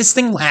 We have to make this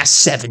thing last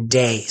 7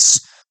 days.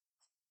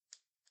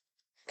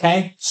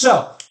 Okay,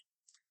 so,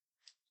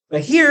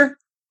 but here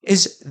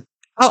is,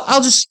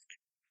 I'll just,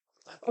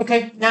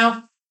 okay,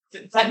 now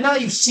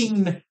that you've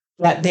seen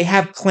that they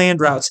have planned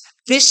routes,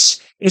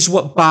 this is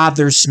what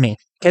bothers me.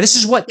 Okay, this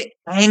is what the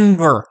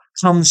anger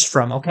comes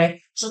from,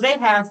 okay? So they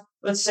have,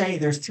 let's say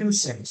there's 2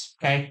 cities,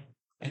 okay?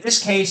 In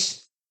this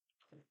case,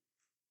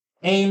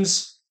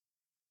 Ames,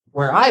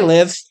 where I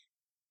live,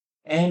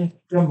 and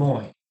Des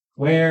Moines,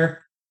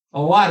 where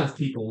a lot of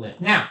people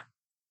live. Now,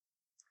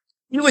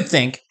 you would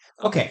think,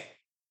 okay,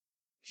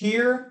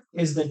 here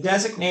is the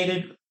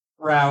designated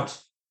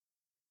route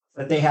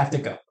that they have to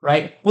go,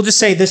 right? We'll just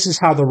say this is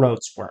how the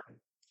roads work.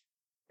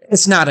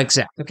 It's not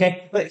exact,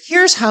 okay? But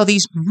here's how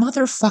these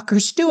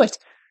motherfuckers do it,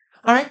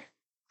 all right?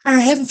 I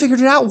haven't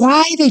figured it out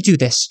why they do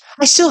this.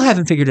 I still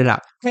haven't figured it out,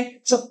 okay?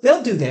 So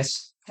they'll do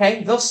this,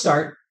 okay? They'll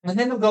start, and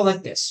then they'll go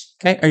like this,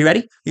 okay? Are you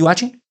ready? You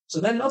watching?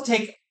 So then they'll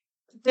take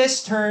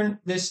this turn,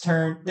 this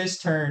turn, this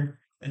turn,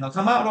 and they'll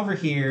come out over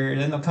here, and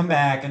then they'll come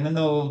back, and then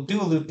they'll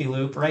do a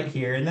loop-de-loop right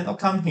here, and then they'll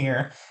come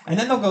here, and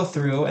then they'll go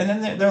through, and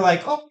then they're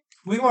like, oh,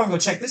 we want to go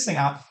check this thing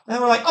out. And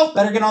then we're like, oh,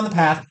 better get on the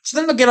path. So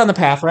then they'll get on the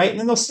path, right? And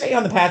then they'll stay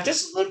on the path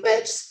just a little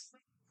bit. Just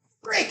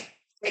break.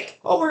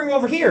 Oh, we're going to go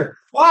over here.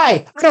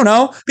 Why? I don't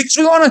know. Because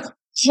we want to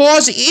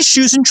cause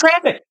issues in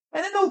traffic.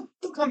 And then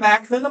they'll come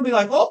back. Then they'll be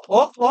like, oh.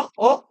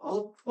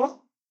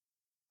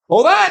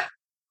 Hold on.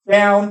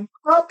 Down,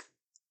 up.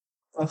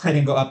 Oh, I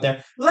didn't go up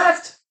there.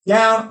 Left,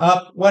 down,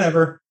 up,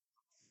 whatever.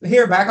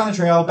 Here, back on the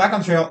trail.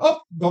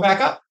 Oh, go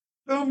back up.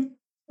 Boom.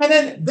 And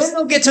then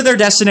they'll get to their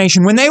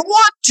destination when they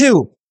want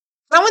to.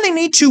 Not when they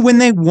need to, when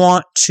they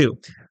want to.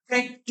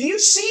 Okay? Do you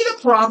see the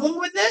problem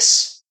with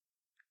this?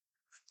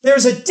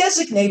 There's a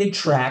designated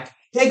track.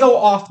 They go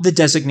off the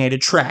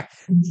designated track.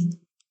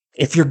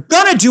 If you're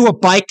gonna do a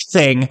bike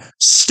thing,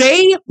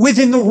 stay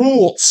within the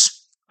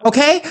rules.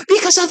 Okay?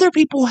 Because other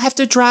people have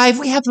to drive.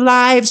 We have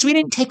lives. We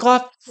didn't take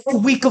off a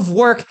week of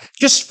work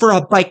just for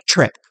a bike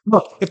trip.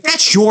 Look, if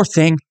that's your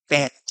thing,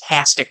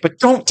 fantastic. But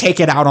don't take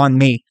it out on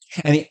me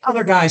and the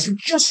other guys who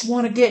just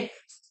want to get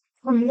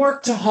from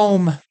work to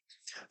home.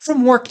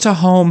 From work to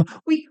home.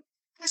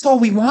 That's all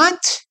we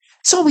want.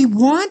 That's all we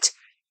want.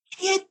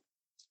 Yet,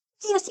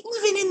 yes,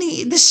 even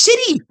in the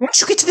city, once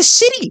you get to the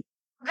city,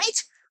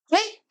 right?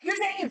 Okay, here's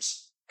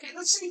Ames. Okay,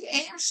 let's say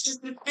Ames is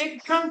the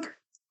big chunk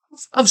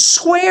of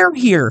square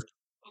here.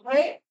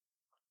 Okay?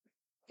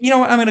 You know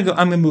what? I'm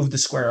gonna move the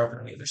square over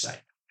to the other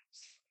side.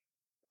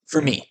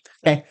 For me.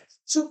 Okay.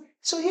 So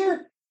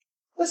here,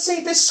 let's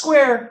say this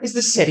square is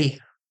the city.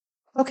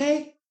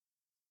 Okay?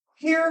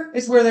 Here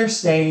is where they're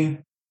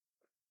staying.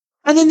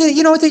 And then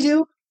you know what they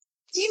do?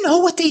 You know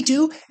what they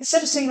do?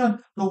 Instead of staying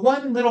on the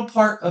one little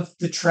part of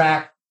the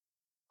track,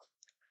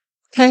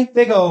 okay,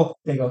 they go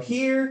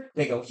here,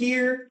 they go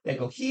here, they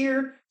go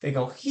here, they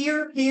go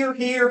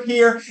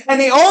here, and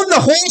they own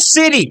the whole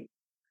city.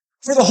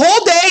 For the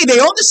whole day, they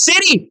own the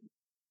city.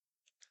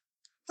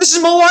 This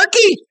is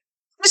malarkey.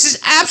 This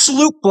is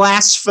absolute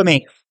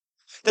blasphemy.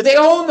 That they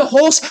own the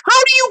whole...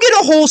 How do you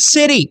get a whole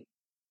city?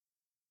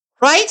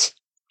 Right?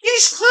 You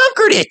just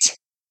conquered it.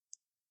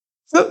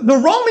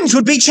 The Romans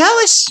would be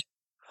jealous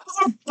of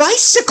our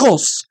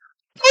bicycles.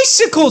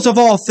 Bicycles of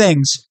all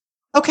things.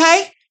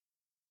 Okay?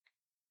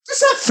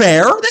 That's not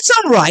fair. That's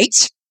not right.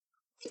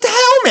 What the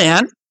hell,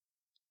 man?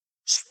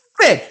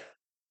 Stupid.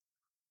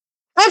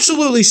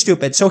 Absolutely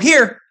stupid. So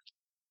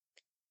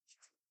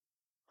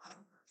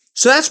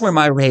that's where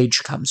my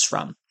rage comes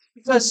from.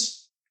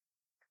 Because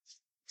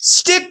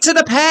stick to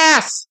the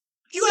path.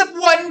 You have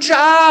one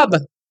job.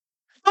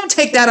 Don't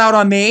take that out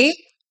on me.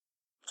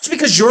 It's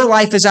because your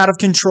life is out of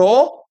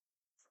control.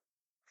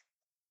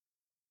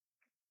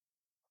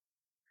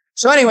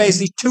 So anyways,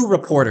 these two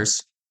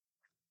reporters,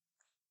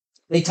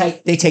 they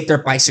take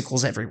their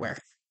bicycles everywhere.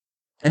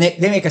 And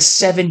they make a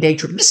 7-day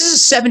trip. This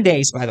is 7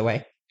 days, by the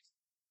way.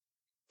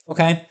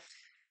 Okay?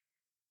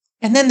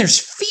 And then there's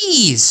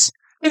fees.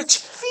 There's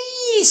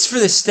fees for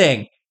this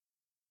thing.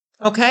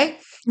 Okay?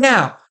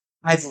 Now,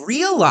 I've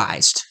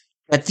realized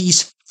that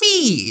these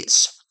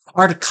fees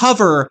are to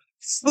cover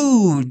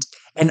food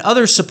and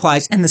other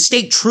supplies, and the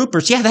state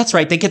troopers, yeah, that's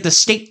right, they get the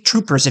state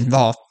troopers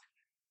involved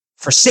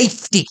for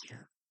safety.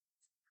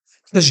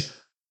 Because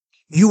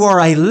you are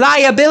a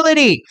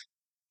liability.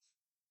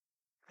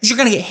 Because you're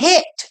going to get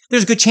hit.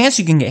 There's a good chance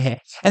you can get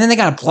hit. And then they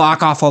got to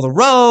block off all the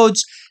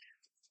roads.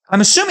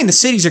 I'm assuming the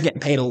cities are getting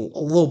paid a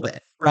little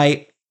bit,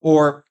 right?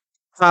 Or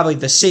probably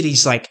the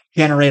cities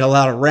generate a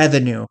lot of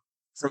revenue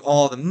from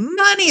all the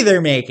money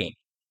they're making,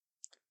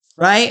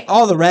 right?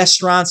 All the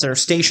restaurants that are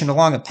stationed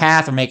along the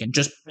path are making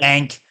just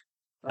bank.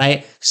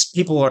 Right?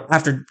 People are,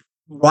 after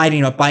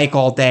riding a bike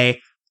all day,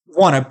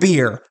 want a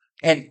beer.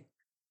 And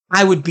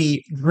I would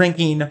be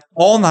drinking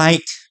all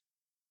night.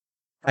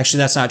 Actually,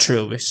 that's not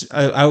true.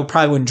 I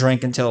probably wouldn't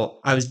drink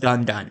until I was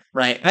done,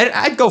 right?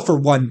 I'd go for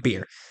one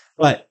beer.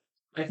 But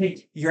I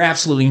think you're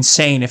absolutely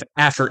insane if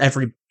after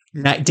every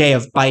day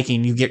of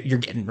biking, you're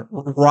getting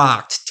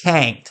rocked,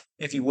 tanked,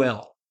 if you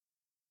will.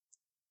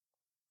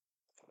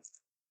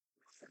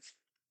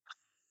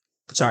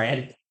 Sorry, I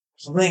didn't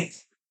drink.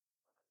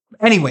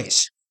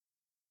 Anyways,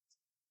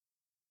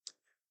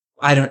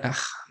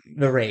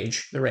 the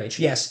rage.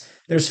 Yes,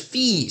 there's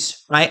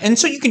fees, right? And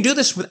so you can do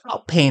this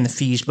without paying the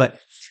fees, but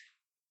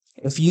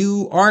if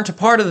you aren't a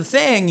part of the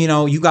thing,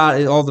 you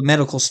got all the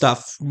medical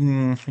stuff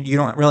you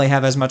don't really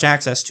have as much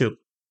access to,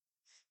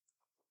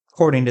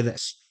 according to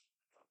this.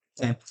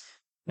 Okay.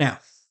 Now,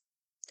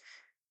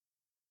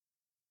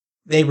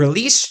 they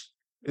release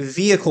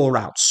vehicle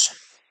routes,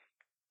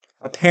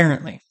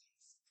 apparently.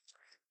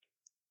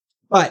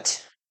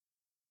 But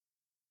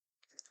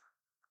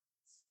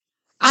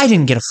I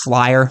didn't get a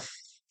flyer.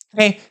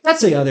 Okay,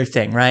 that's the other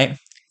thing, right?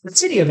 The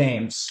city of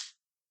Ames.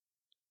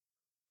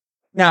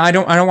 Now, I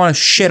don't want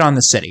to shit on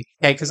the city,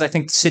 okay, because I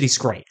think the city's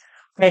great,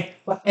 okay?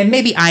 And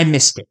maybe I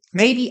missed it.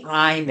 Maybe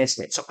I missed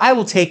it. So I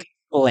will take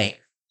blame,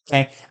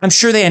 okay? I'm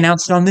sure they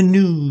announced it on the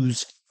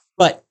news,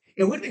 but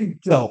it would have been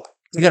dope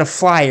to get a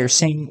flyer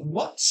saying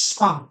what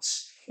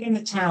spots in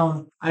the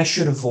town I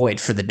should avoid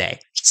for the day.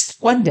 Just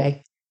one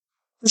day.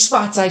 The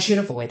spots I should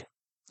avoid,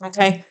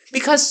 okay?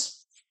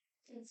 Because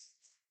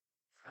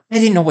I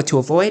didn't know what to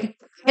avoid.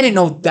 I didn't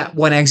know that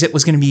one exit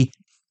was going to be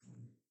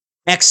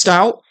X'd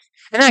out.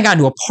 And then I got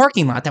into a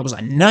parking lot that was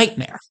a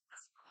nightmare.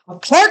 A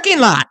parking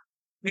lot!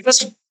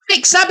 Because of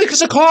bikes, not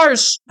because of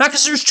cars. Not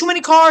because there's too many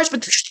cars,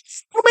 but there's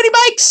too many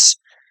bikes!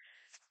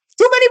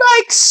 Too many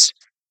bikes!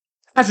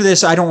 After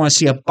this, I don't want to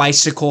see a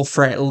bicycle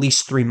for at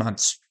least 3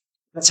 months.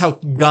 That's how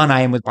done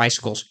I am with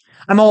bicycles.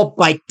 I'm all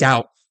biked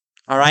out.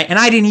 All right? And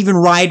I didn't even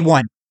ride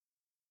one.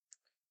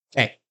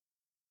 Okay.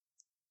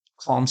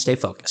 Calm, stay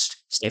focused.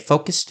 Stay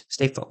focused,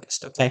 stay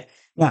focused. Okay?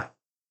 Now.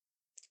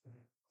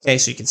 Okay,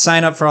 so you can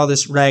sign up for all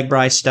this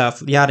Ragbrai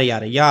stuff, yada,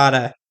 yada,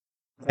 yada.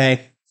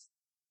 Okay.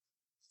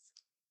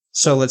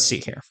 So let's see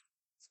here.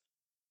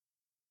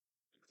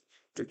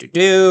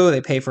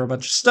 They pay for a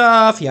bunch of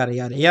stuff, yada,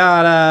 yada,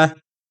 yada.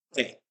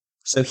 Okay.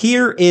 So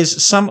here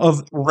is some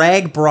of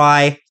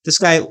Ragbrai. This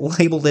guy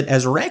labeled it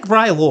as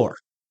Ragbrai lore.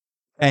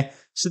 Okay.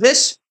 So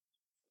this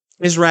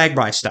is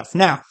Ragbrai stuff.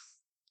 Now,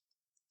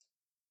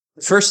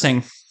 the first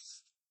thing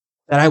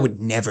that I would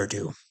never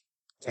do.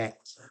 Okay.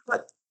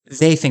 But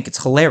they think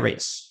it's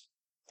hilarious.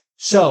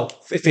 So,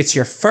 if it's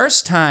your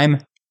first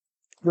time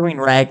doing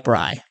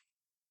Ragbrai,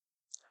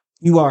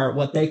 you are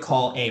what they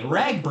call a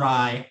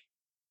Ragbrai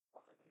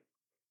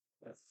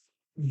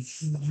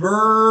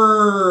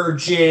virgin.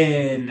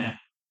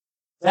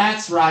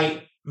 That's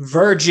right,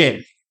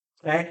 virgin.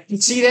 Okay, you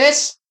see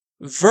this?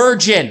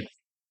 Virgin.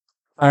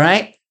 All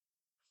right?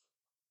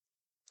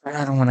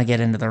 I don't want to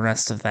get into the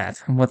rest of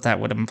that and what that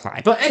would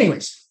imply. But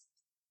anyways,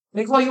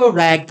 they call you a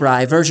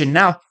Ragbrai virgin.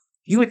 Now,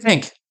 you would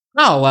think,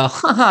 oh, well,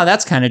 haha,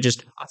 that's kind of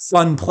just a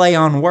fun play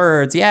on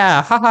words.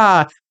 Yeah,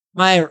 haha,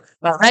 my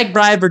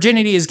Ragbrai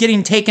virginity is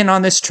getting taken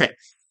on this trip.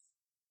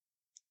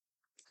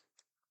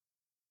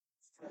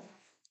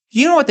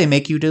 You know what they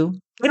make you do?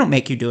 They don't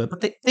make you do it,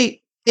 but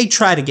they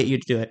try to get you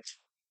to do it.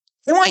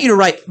 They want you to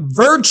write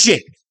virgin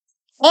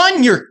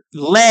on your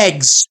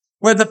legs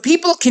where the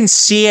people can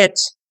see it.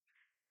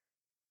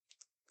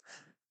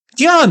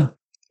 Do you know how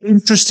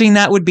interesting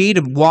that would be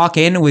to walk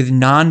in with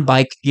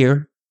non-bike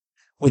gear?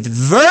 With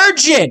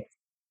virgin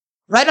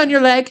right on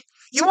your leg?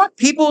 You want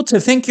people to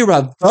think you're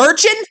a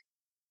virgin?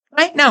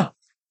 Right? Now,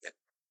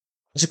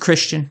 as a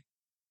Christian,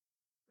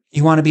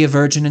 you want to be a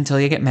virgin until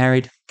you get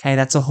married. Okay,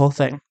 that's a whole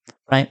thing,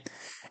 right?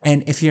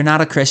 And if you're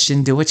not a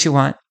Christian, do what you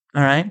want,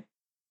 all right?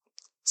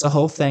 It's a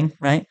whole thing,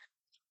 right?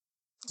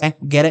 Okay,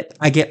 get it?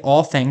 I get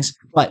all things,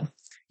 but,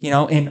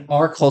 in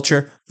our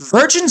culture,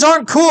 virgins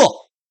aren't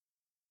cool.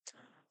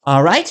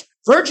 All right?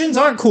 Virgins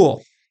aren't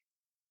cool.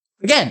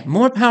 Again,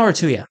 more power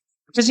to you.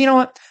 Because you know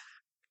what?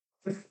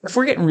 If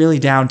we're getting really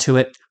down to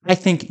it, I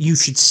think you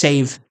should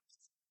save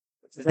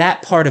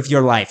that part of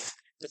your life,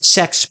 the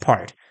sex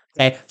part,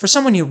 okay, for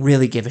someone you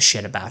really give a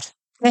shit about.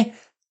 Okay?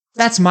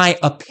 That's my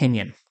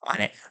opinion on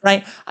it,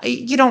 right?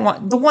 You don't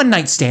want the one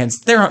night stands,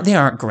 they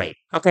aren't great.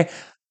 Okay.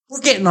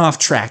 We're getting off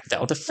track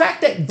though. The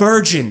fact that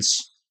virgin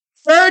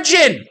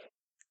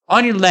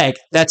on your leg,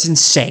 that's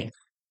insane.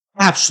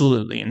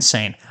 Absolutely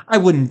insane. I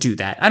wouldn't do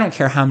that. I don't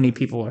care how many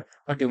people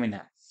are doing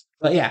that.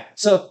 But yeah,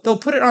 so they'll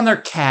put it on their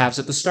calves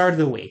at the start of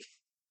the week.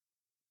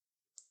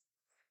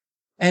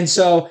 And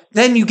so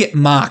then you get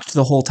mocked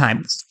the whole time.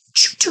 Why'd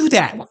you do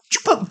that? Why'd you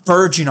put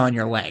virgin on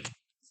your leg?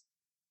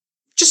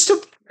 You just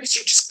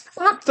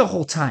mocked the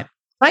whole time,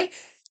 right?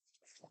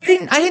 I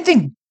didn't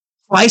think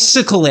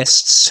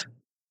bicyclists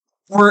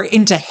were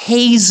into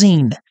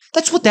hazing.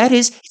 That's what that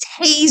is. It's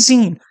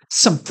hazing.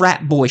 Some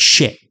frat boy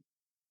shit.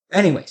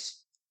 Anyways,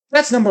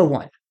 that's number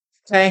one.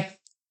 Okay?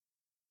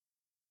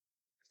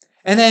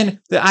 And then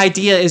the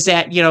idea is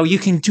that, you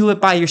can do it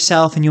by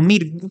yourself and you'll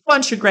meet a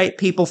bunch of great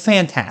people.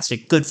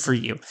 Fantastic. Good for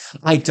you.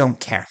 I don't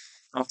care.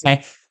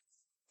 Okay?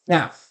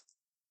 Now,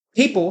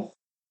 people,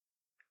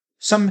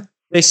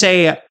 they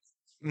say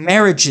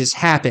marriages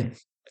happen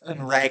in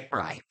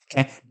Ragbrai.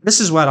 Okay? This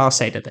is what I'll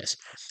say to this.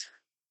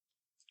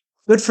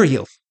 Good for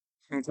you.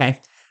 Okay?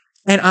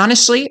 And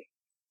honestly,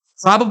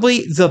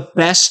 probably the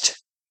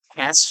best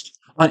test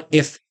on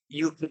if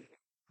you could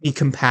be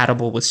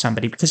compatible with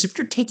somebody, because if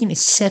you're taking a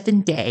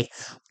 7-day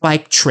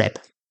bike trip,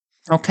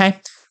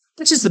 okay,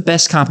 this is the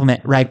best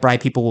compliment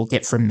Ragbrai people will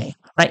get from me,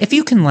 right? If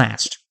you can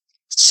last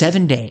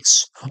 7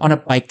 days on a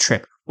bike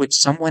trip with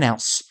someone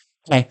else,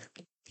 okay,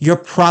 you're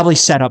probably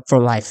set up for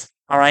life,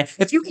 all right?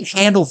 If you can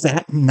handle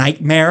that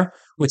nightmare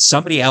with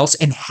somebody else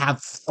and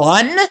have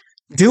fun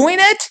doing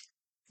it,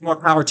 more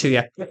power to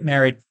you. Get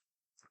married.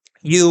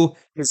 You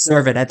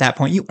deserve it at that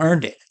point. You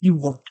earned it. You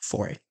worked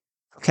for it,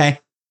 okay?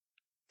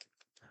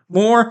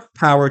 More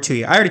power to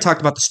you. I already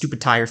talked about the stupid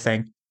tire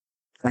thing,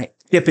 right?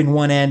 Dipping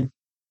one end,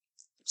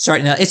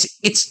 starting out.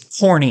 It's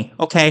corny,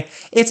 okay?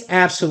 It's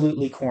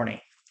absolutely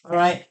corny, all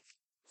right?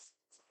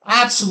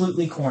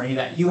 Absolutely corny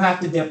that you have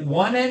to dip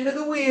one end of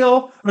the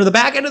wheel or the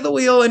back end of the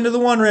wheel into the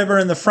one river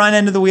and the front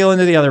end of the wheel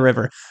into the other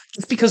river.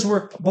 Just because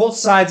both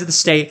sides of the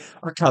state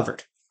are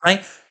covered,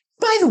 right?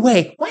 By the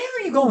way, why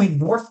are you going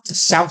north to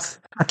south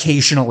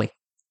occasionally,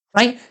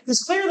 right? Because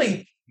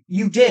clearly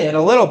you did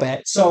a little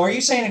bit. So are you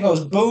saying it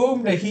goes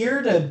boom to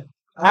here to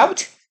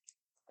out?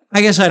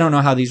 I guess I don't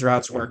know how these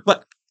routes work,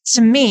 but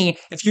to me,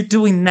 if you're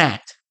doing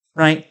that,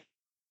 right?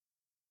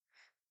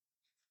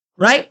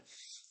 Right?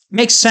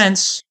 Makes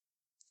sense.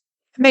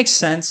 It makes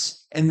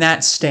sense in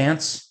that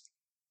stance.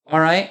 All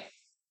right?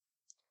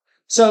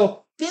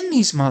 So then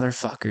these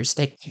motherfuckers,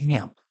 they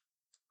camp.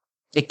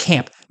 They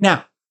camp.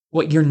 Now,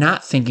 what you're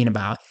not thinking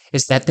about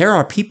is that there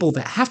are people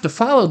that have to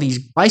follow these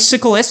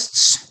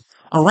bicyclists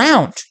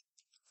around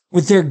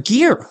with their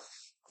gear.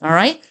 All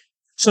right?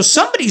 So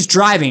somebody's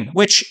driving,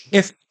 which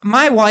if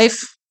my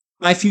wife,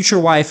 my future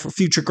wife, or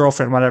future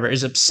girlfriend, whatever,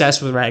 is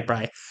obsessed with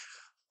Ragbrai,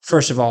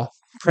 first of all,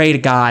 pray to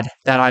God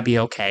that I be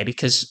okay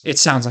because it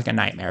sounds like a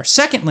nightmare.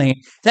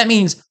 Secondly, that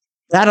means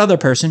that other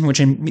person, which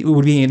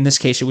would be in this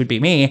case, it would be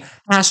me,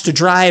 has to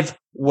drive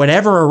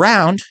whatever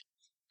around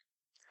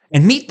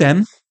and meet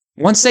them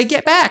once they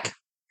get back.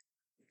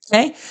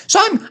 Okay, so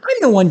I'm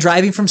the one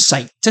driving from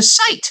site to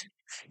site,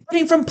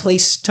 getting from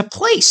place to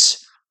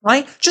place,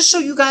 right? Just so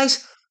you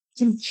guys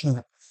can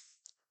camp,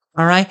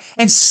 all right,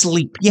 and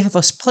sleep. You have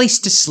a place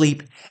to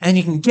sleep, and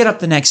you can get up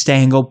the next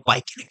day and go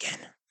biking again.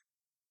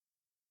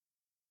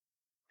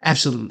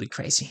 Absolutely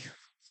crazy.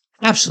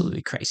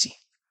 Absolutely crazy.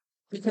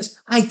 Because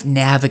I've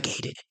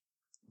navigated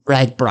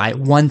Ragbrai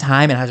one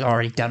time and I was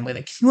already done with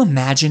it. Can you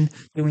imagine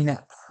doing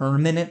that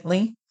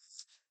permanently?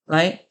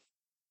 Right?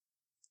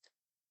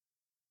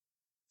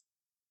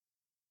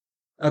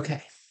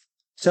 Okay.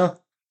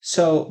 So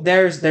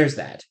there's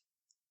that.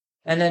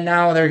 And then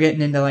now they're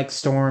getting into like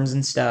storms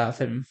and stuff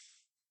and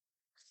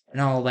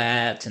all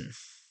that, and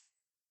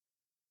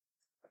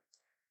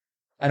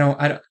I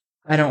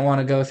don't want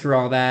to go through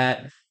all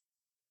that.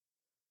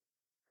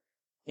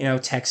 You know,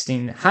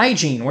 texting.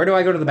 Hygiene. Where do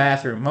I go to the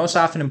bathroom? Most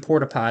often in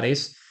porta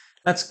potties.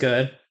 That's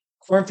good.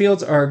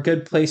 Cornfields are a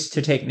good place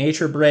to take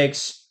nature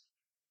breaks.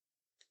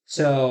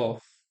 So,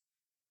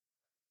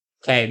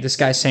 okay, this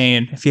guy's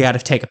saying if you got to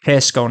take a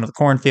piss, go into the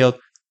cornfield.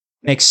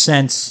 Makes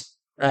sense,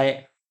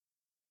 right?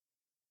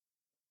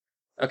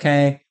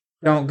 Okay,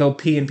 don't go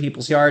pee in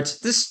people's yards.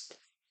 This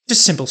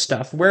just simple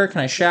stuff. Where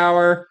can I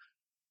shower?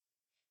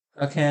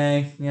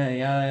 Okay,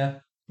 yeah.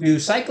 Do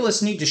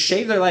cyclists need to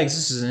shave their legs?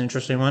 This is an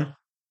interesting one.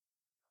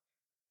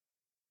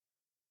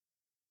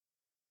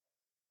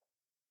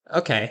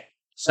 Okay,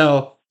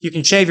 so you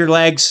can shave your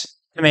legs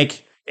to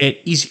make it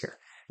easier.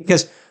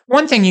 Because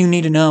one thing you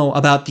need to know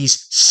about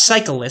these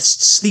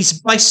cyclists, these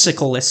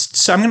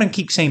bicyclists, I'm going to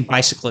keep saying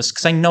bicyclists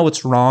because I know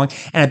it's wrong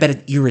and I bet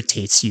it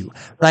irritates you,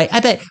 right? I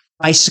bet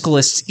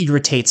bicyclists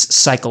irritates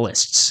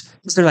cyclists.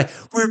 Because they're like,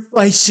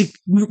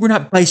 we're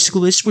not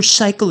bicyclists, we're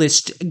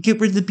cyclists. Get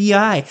rid of the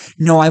BI.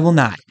 No, I will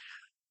not.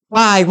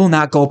 I will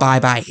not go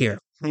bye-bye here.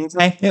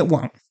 Okay? It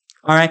won't.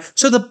 All right?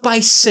 So the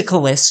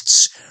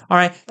bicyclists, all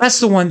right?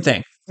 That's the one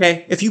thing.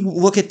 Okay? If you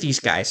look at these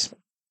guys,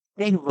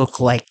 they look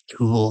like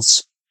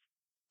tools.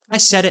 I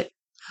said it.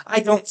 I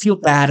don't feel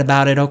bad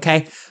about it,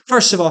 okay?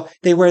 First of all,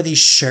 they wear these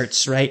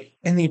shirts, right?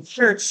 And these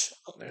shirts,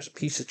 oh, there's a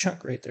piece of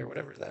chunk right there,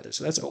 whatever that is.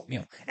 So that's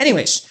oatmeal.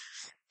 Anyways,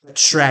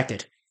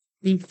 distracted.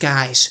 These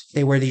guys,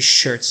 they wear these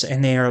shirts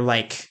and they are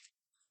like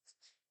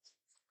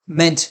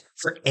meant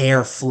for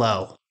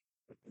airflow.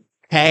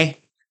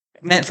 Okay?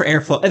 Meant for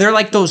airflow. They're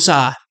like those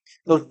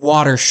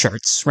water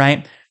shirts,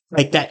 right?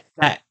 Like that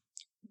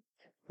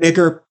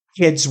bigger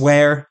kids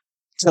wear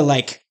to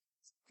like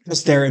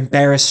because they're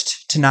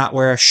embarrassed to not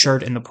wear a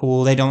shirt in the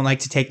pool. They don't like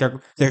to take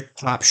their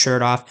top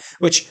shirt off,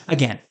 which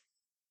again,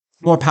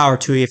 more power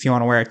to you if you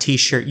want to wear a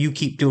t-shirt. You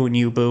keep doing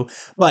you, boo.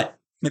 But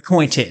the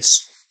point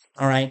is,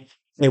 all right,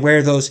 they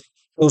wear those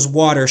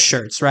water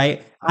shirts,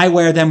 right? I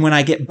wear them when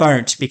I get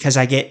burnt because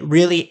I get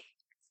really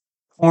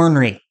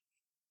ornery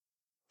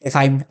if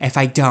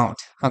I don't,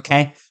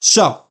 okay?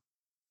 So,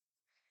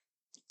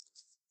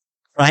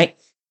 right?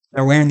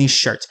 They're wearing these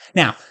shirts.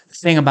 Now, the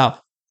thing about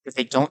if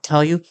they don't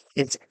tell you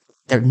is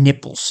their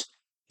nipples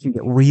can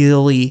get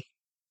really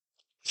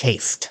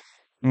chafed,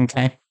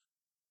 okay?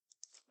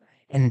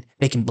 And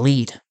they can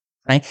bleed,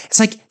 right? It's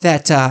like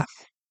that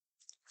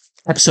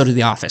episode of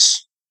The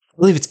Office. I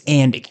believe it's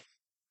Andy.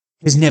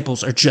 His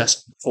nipples are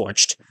just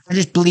forged. They're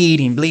just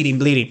bleeding.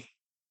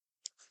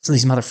 So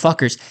these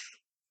motherfuckers,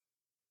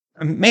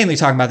 I'm mainly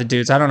talking about the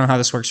dudes. I don't know how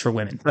this works for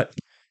women, but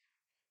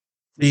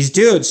these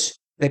dudes,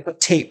 they put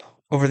tape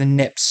over the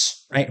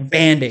nips, right?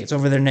 Band-aids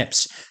over their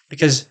nips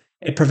because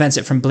it prevents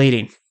it from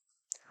bleeding.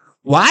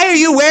 Why are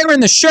you wearing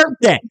the shirt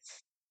then?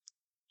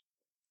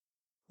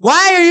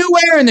 Why are you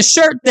wearing the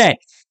shirt then?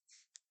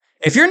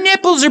 If your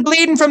nipples are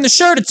bleeding from the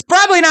shirt, it's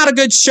probably not a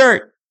good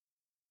shirt.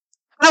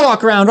 I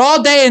walk around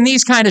all day in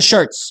these kind of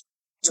shirts.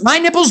 Do my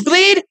nipples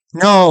bleed?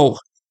 No,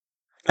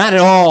 not at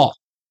all.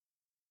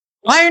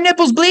 Why are your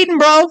nipples bleeding,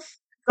 bro?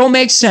 Don't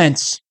make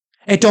sense.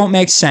 It don't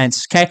make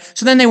sense, okay?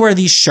 So then they wear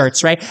these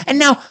shirts, right? And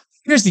now,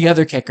 here's the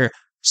other kicker.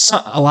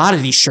 a lot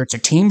of these shirts are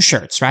team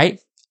shirts, right?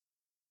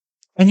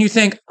 And you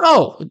think,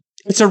 oh,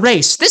 it's a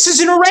race. This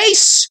isn't a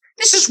race.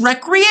 This is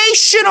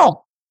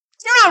recreational.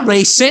 You're not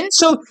racing,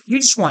 so you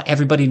just want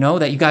everybody to know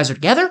that you guys are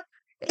together.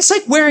 It's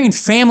like wearing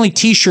family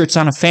t-shirts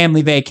on a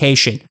family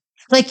vacation.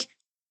 Like,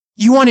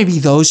 you want to be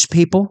those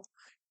people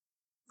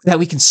that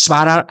we can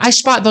spot out. I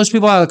spot those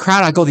people out of the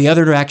crowd. I go the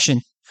other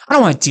direction. I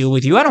don't want to deal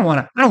with you. I don't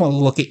want to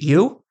look at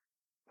you.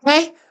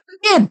 Okay?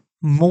 Again,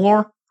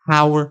 more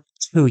power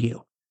to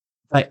you.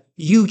 But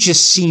you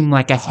just seem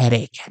like a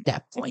headache at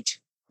that point.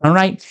 All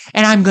right?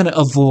 And I'm going to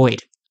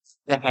avoid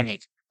the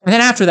headache. And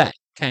then after that,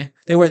 okay,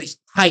 they wear these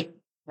tight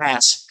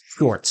ass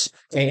shorts.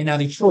 Okay, and now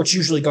these shorts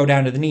usually go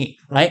down to the knee,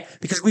 right?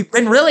 Because we've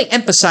been really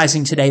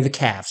emphasizing today the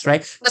calves,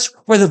 right? That's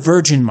where the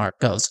virgin mark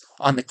goes,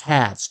 on the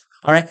calves.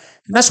 All right?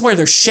 And that's where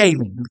they're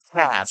shaving the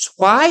calves.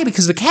 Why?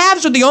 Because the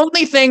calves are the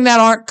only thing that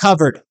aren't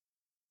covered.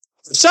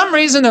 For some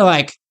reason, they're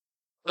like,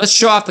 let's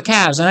show off the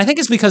calves. And I think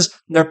it's because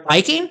they're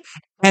biking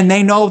and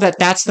they know that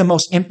that's the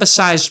most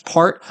emphasized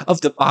part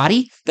of the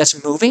body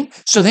that's moving.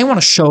 So they want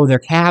to show their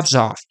calves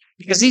off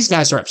because these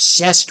guys are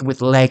obsessed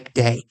with leg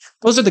day.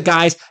 Those are the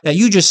guys that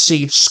you just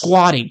see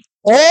squatting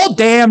all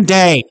damn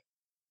day.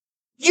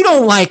 You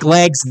don't like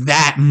legs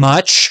that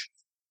much.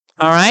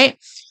 All right?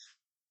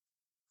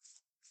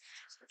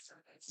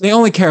 They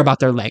only care about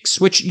their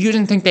legs, which you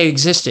didn't think they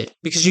existed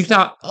because you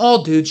thought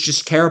all dudes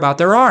just care about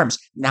their arms.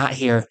 Not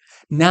here.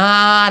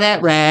 Not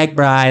at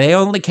Ragbrai. They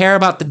only care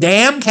about the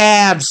damn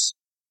calves.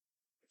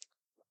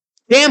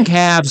 Damn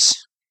calves.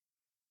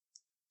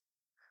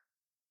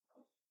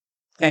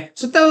 Okay,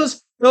 so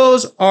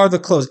those are the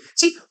clothes.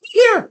 See,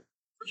 here,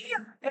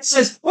 it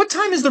says, what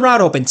time is the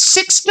route open?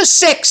 6 to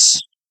 6.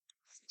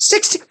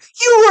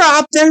 You were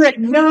out there at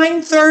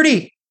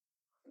 9:30.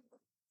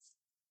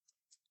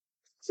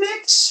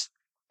 6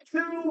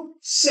 to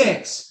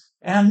 6.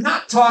 And I'm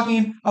not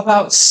talking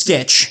about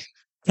Stitch.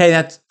 Okay,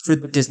 that's for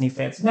the Disney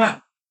fans.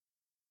 Now,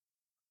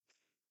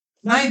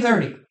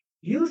 9:30.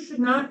 You should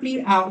not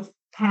be out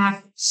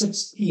past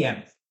 6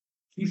 p.m.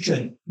 You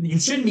shouldn't. You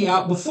shouldn't be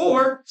out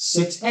before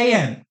 6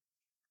 a.m.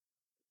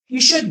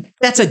 You shouldn't.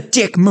 That's a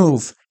dick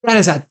move. That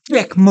is a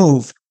dick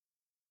move.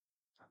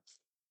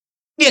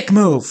 Dick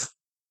move.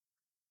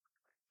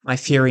 My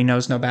fury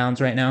knows no bounds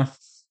right now.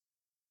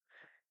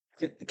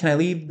 Can I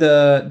leave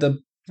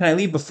Can I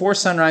leave before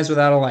sunrise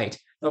without a light?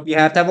 Nope, you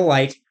have to have a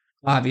light,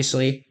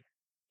 obviously.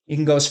 You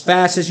can go as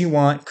fast as you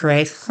want.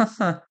 Great.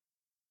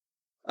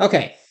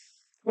 Okay.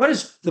 What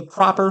is the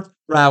proper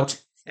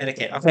route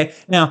etiquette? Okay.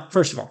 Now,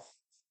 first of all,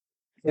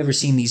 you ever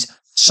seen these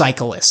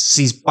cyclists,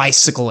 these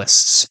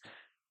bicyclists?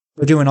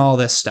 They're doing all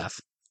this stuff.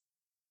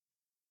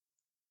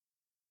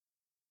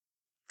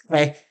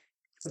 Okay.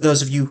 For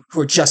those of you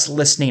who are just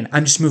listening,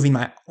 I'm just moving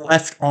my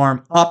left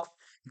arm up,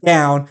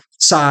 down,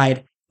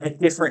 side at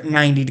different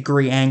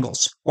 90-degree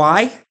angles.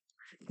 Why?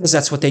 Because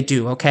that's what they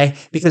do, okay?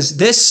 Because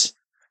this,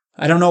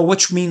 I don't know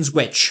which means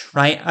which,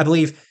 right? I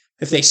believe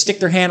if they stick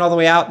their hand all the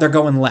way out, they're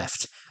going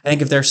left. I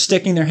think if they're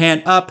sticking their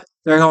hand up,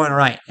 they're going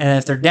right. And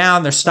if they're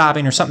down, they're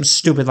stopping or something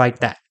stupid like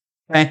that,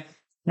 okay?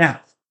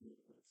 Now,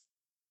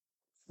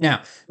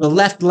 the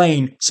left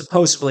lane,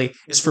 supposedly,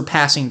 is for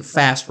passing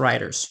fast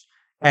riders,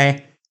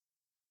 okay?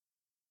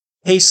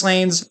 Pace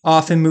lanes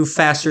often move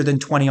faster than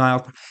 20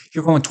 miles.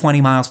 You're going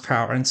 20 miles per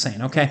hour.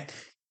 Insane, okay?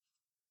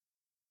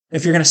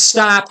 If you're going to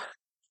stop,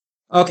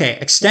 okay,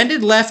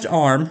 extended left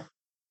arm,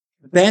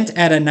 bent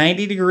at a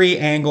 90-degree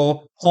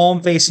angle,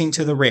 palm facing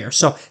to the rear.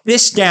 So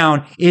this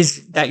down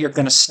is that you're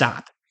going to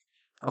stop,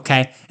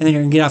 okay? And then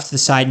you're going to get off to the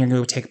side and you're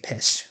going to go take a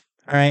piss,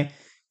 all right?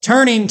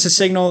 Turning to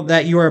signal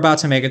that you are about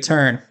to make a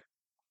turn.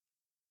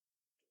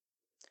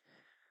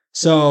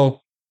 So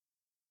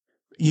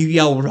you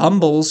yell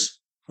rumbles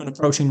when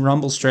approaching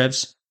rumble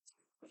strips.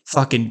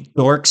 Fucking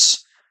dorks.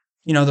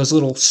 You know, those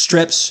little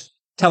strips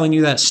telling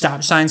you that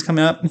stop sign's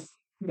coming up.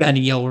 You gotta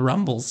yell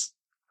rumbles.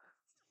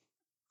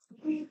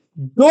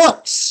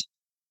 Dorks!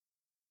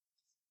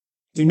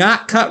 Do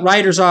not cut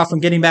riders off from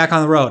getting back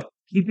on the road.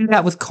 You do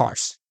that with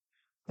cars.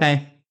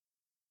 Okay?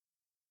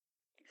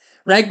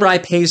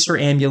 Ragbrai pays for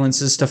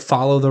ambulances to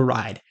follow the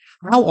ride.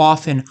 How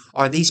often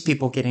are these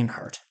people getting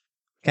hurt?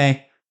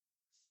 Okay?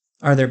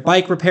 Are there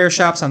bike repair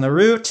shops on the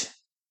route?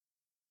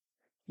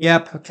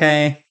 Yep,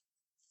 okay.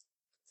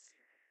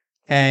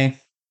 Okay.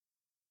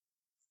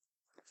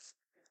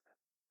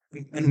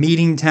 A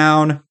meeting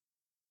town.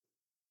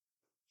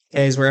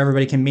 Okay, is where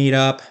everybody can meet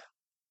up.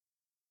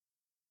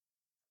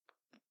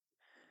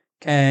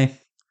 Okay.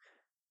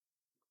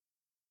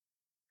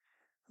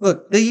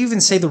 Look, they even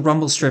say the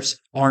rumble strips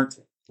aren't,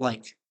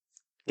 like,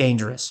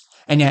 dangerous.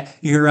 And yet,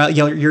 you're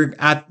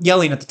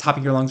yelling at the top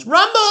of your lungs,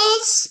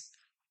 rumbles!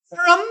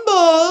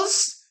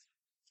 Rumbles!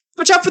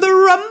 Watch out for the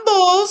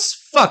rumbles!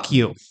 Fuck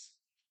you.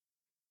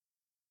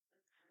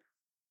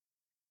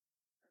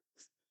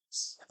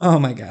 Oh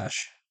my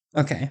gosh.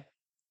 Okay.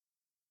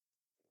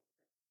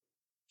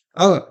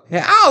 Oh,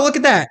 yeah. Oh, look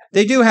at that.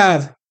 They do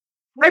have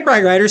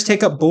Ragbrai riders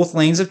take up both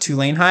lanes of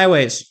 2-lane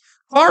highways.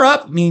 Car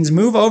up means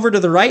move over to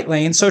the right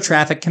lane so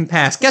traffic can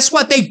pass. Guess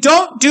what? They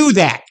don't do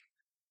that.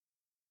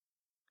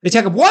 They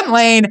take up one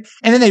lane,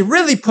 and then they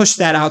really push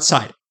that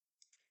outside.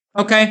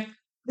 Okay?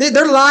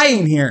 They're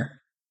lying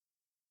here.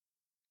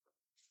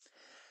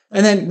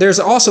 And then there's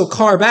also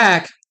car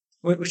back,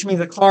 which means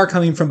a car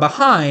coming from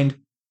behind,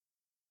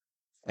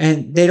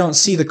 and they don't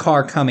see the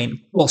car coming.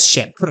 Well,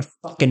 shit, put a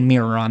fucking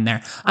mirror on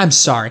there. I'm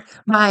sorry.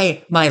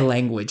 My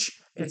language.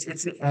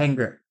 It's the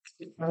anger.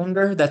 The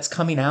anger that's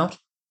coming out.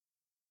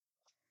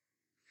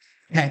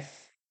 Okay.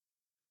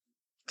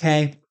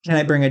 Okay, can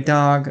I bring a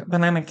dog?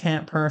 But I'm a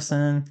cat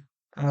person.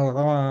 Oh,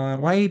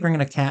 why are you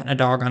bringing a cat and a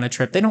dog on a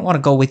trip? They don't want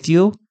to go with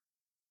you.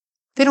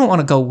 They don't want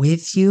to go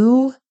with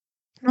you.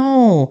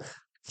 No.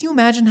 Can you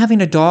imagine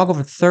having a dog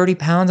over 30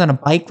 pounds on a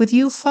bike with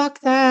you? Fuck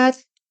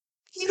that.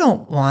 You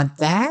don't want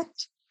that.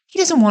 He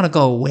doesn't want to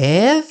go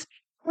with.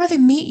 I'd rather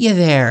meet you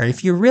there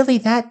if you're really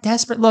that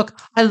desperate. Look,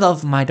 I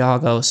love my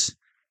doggos.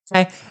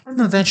 Okay? I'm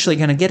eventually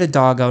going to get a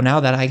doggo now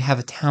that I have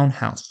a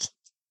townhouse.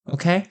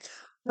 Okay?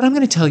 But I'm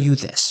going to tell you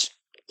this.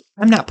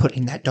 I'm not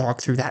putting that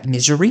dog through that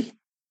misery.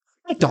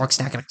 My dog's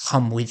not going to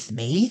come with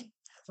me.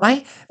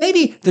 Right?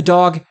 Maybe the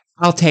dog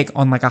I'll take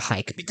on like a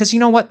hike. Because you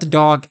know what? The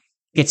dog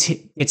gets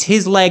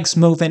his legs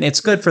moving.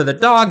 It's good for the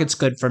dog. It's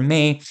good for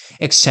me.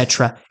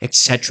 Etc.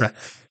 Etc.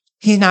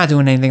 He's not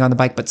doing anything on the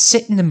bike but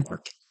sitting and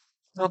barking.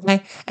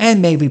 Okay?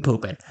 And maybe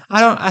pooping.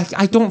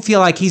 I don't feel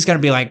like he's going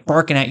to be like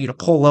barking at you to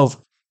pull over.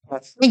 I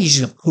think he's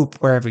going to poop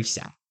wherever he's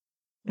at.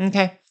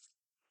 Okay?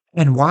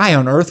 And why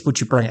on earth would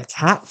you bring a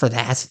cat for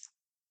that?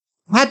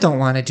 I don't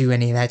want to do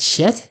any of that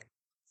shit.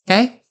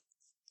 Okay?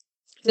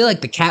 I feel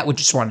like the cat would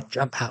just want to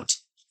jump out.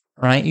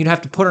 Right? You'd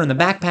have to put her in the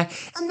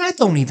backpack, and that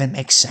don't even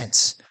make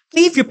sense.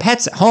 Leave your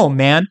pets at home,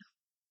 man.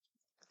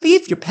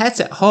 Leave your pets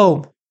at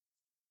home.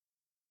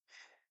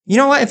 You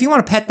know what? If you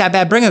want to pet that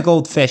bad, bring a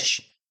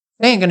goldfish.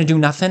 They ain't gonna do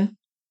nothing.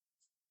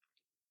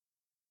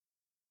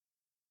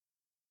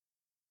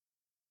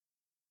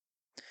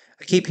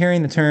 I keep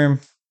hearing the term.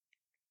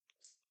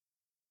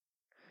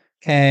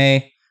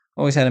 Okay.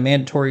 Always had a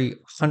mandatory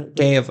 100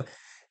 day of...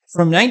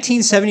 From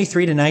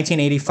 1973 to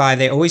 1985,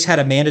 they always had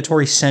a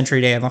mandatory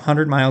Century Day of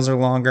 100 miles or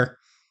longer.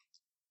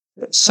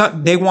 So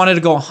they wanted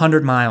to go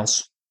 100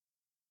 miles.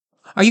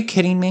 Are you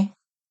kidding me?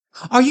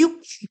 Are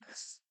you...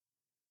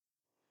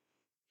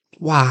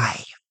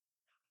 Why?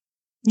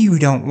 You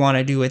don't want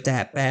to do it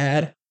that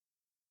bad.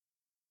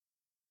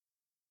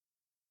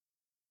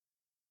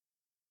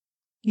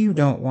 You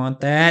don't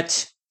want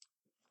that.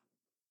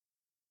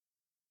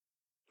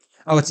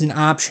 Oh, it's an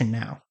option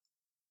now.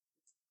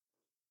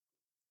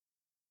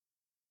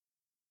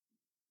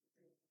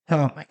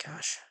 Oh my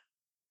gosh.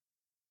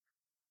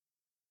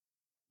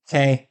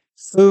 Okay.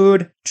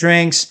 Food,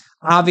 drinks.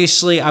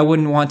 Obviously, I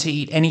wouldn't want to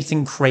eat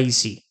anything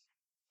crazy,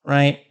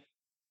 right?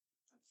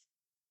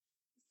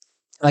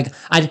 Like,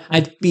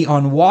 I'd be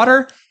on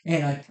water,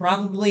 and I'd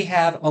probably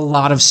have a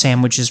lot of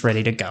sandwiches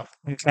ready to go,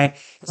 okay?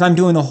 Because I'm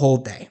doing the whole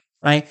day,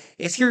 right?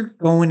 If you're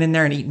going in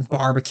there and eating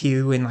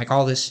barbecue and, like,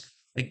 all this,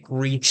 like,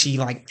 greasy,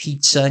 like,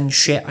 pizza and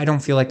shit, I don't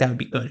feel like that would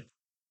be good.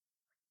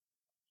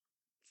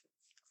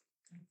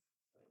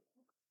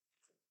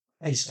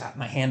 I just got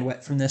my hand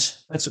wet from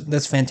this.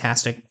 That's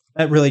fantastic.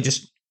 That really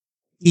just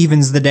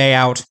evens the day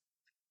out.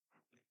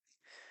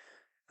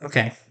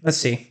 Okay, let's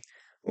see.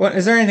 What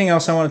is there anything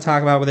else I want to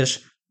talk about with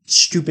this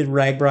stupid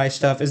Ragbrai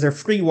stuff? Is there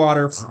free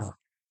water?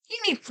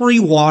 You need free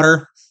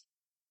water.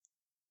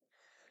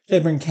 They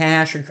bring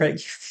cash or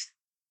credit.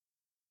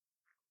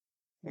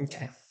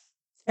 Okay.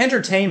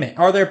 Entertainment.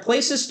 Are there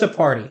places to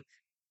party?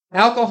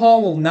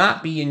 Alcohol will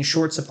not be in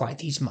short supply.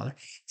 These mother.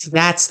 See,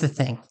 that's the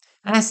thing.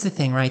 That's the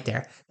thing right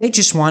there. They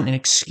just want an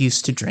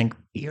excuse to drink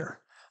beer.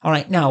 All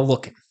right, now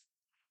look.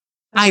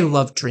 I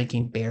love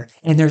drinking beer,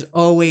 and there's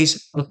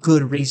always a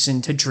good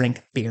reason to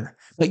drink beer.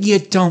 But you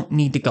don't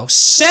need to go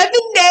 7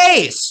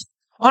 days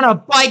on a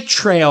bike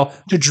trail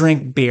to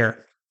drink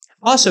beer.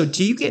 Also,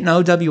 do you get an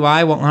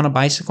OWI while on a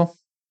bicycle?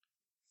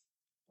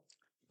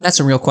 That's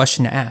a real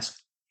question to ask.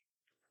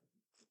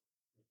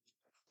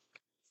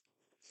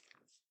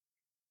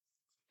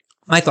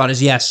 My thought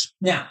is yes.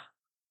 Now,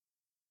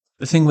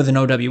 the thing with an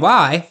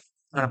OWI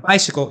on a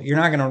bicycle, you're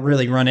not going to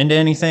really run into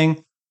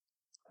anything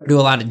or do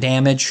a lot of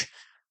damage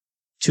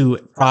to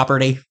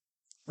property,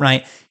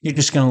 right? You're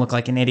just going to look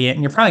like an idiot,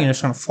 and you're probably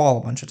just going to fall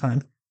a bunch of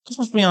times.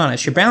 Let's be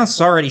honest. Your balance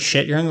is already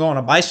shit. You're going to go on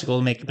a bicycle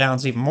to make your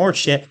balance even more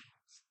shit.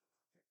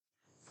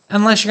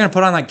 Unless you're going to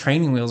put on, like,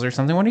 training wheels or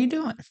something. What are you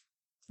doing?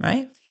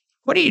 Right?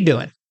 What are you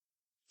doing?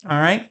 All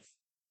right?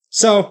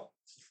 So,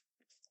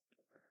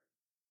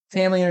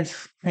 family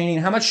training.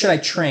 How much should I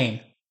train?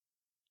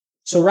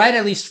 So ride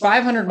at least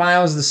 500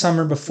 miles the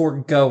summer before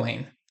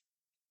going.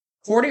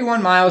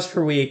 41 miles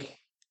per week.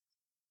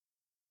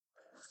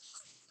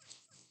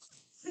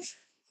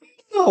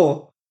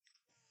 Oh.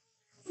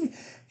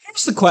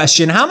 Here's the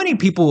question. How many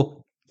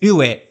people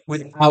do it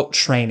without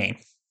training?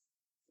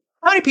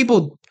 How many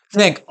people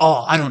think,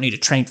 oh, I don't need to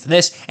train for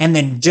this, and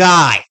then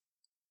die?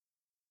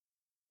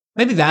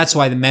 Maybe that's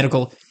why the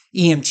medical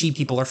EMT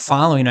people are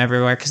following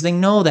everywhere, because they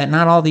know that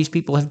not all these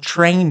people have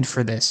trained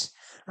for this.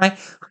 Right?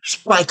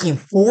 Biking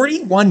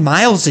 41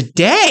 miles a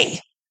day.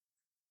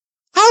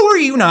 How are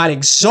you not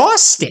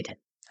exhausted?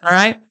 All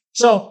right.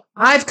 So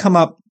I've come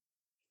up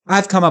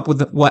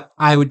with what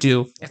I would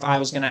do if I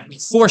was going to be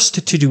forced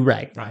to do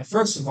Ragbrai.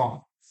 First of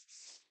all,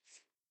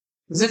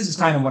 because this is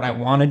kind of what I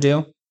want to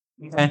do.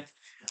 Okay.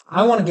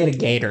 I want to get a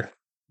gator.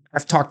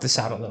 I've talked this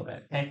out a little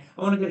bit. Okay.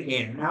 I want to get a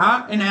gator.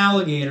 Not an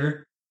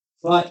alligator,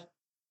 but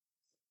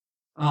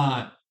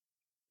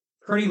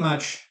pretty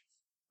much.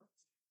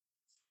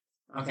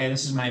 Okay,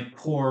 this is my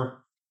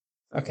poor.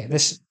 Okay,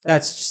 that's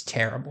just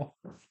terrible.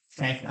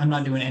 Okay, I'm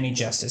not doing any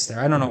justice there.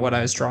 I don't know what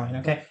I was drawing.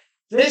 Okay,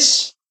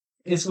 this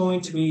is going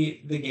to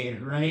be the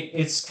gator, right?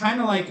 It's kind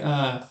of like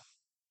a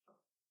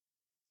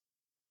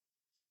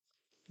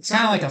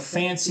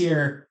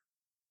fancier,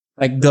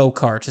 like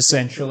go-kart,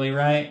 essentially,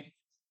 right?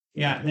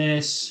 Yeah,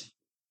 this,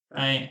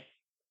 right?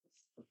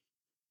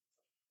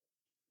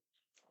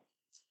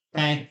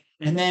 Okay,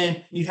 and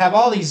then you have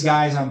all these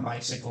guys on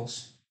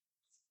bicycles.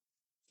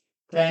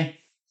 Okay,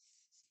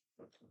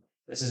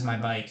 this is my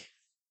bike.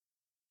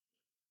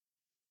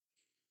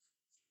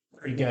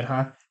 Pretty good,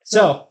 huh?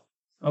 So,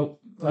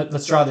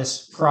 let's draw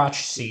this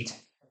crotch seat.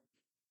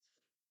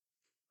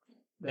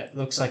 That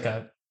looks like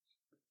a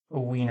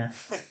wiener.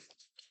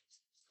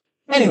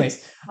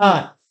 Anyways,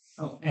 and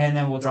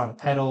then we'll draw the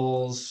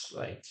pedals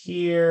like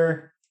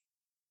here,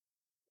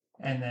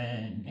 and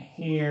then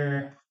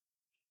here.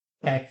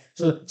 Okay,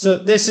 so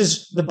this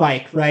is the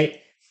bike, right?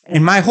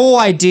 And my whole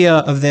idea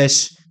of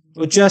this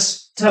was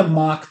just to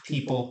mock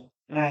people.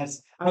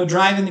 As I would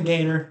drive in the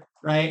gator,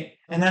 right?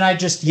 And then I'd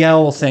just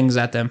yell things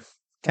at them.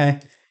 Okay,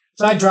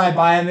 so I'd drive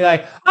by and be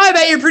like, "Oh, I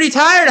bet you're pretty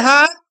tired,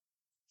 huh?"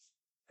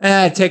 And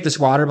I'd take this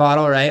water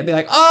bottle, right? I'd be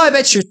like, "Oh, I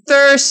bet you're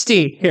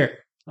thirsty. Here,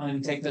 I'm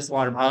gonna take this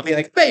water bottle." I'd be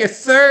like, "I bet you're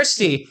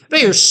thirsty. I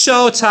bet you're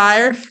so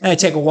tired." And I'd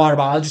take a water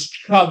bottle, just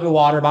chug the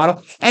water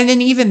bottle. And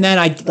then even then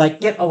I'd like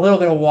get a little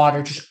bit of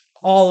water just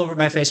all over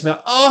my face and be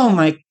like, "Oh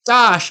my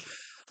gosh.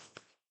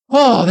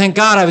 Oh, thank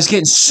God I was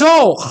getting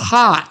so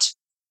hot."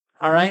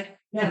 All right?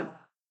 Yeah.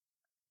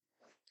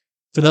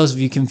 For those of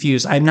you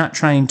confused, I'm not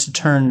trying to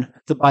turn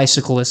the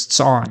bicyclists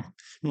on.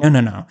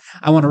 No.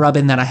 I want to rub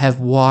in that I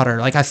have water.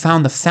 Like I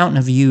found the fountain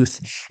of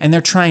youth, and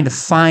they're trying to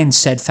find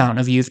said fountain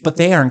of youth, but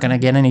they aren't going to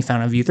get any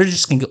fountain of youth. They're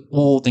just going to get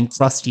old and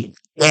crusty and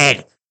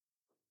dead.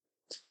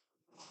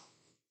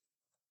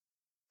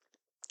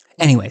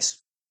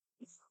 Anyways,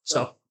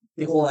 so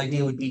the whole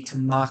idea would be to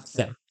mock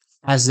them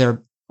as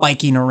they're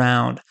biking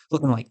around,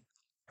 looking like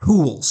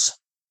tools.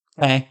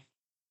 Okay?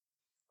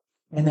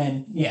 And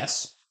then,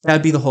 yes, that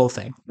would be the whole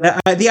thing.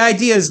 The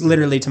idea is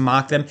literally to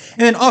mock them.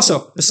 And then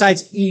also,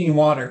 besides eating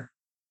water,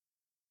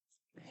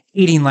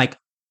 eating like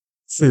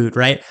food,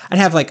 right? I'd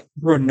have like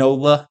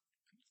granola.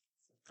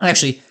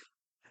 Actually,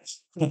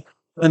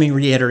 let me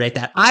reiterate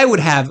that. I would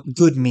have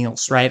good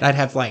meals, right? I'd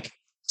have like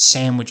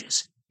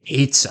sandwiches,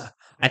 pizza.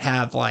 I'd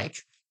have like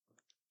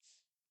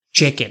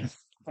chicken,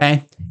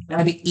 okay? And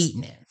I'd be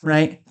eating it,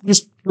 right?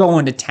 Just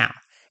going to town.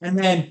 And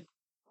then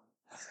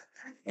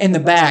in the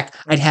back,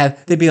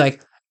 they'd be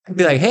like,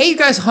 "Hey, you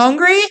guys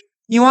hungry?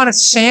 You want a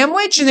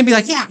sandwich?" And they'd be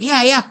like,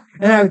 yeah.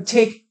 And I would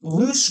take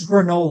loose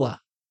granola,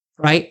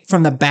 right,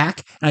 from the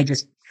back, and I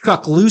just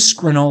chuck loose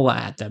granola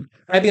at them.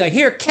 I'd be like,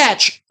 "Here,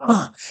 catch."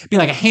 Be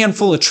like a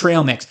handful of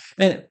trail mix.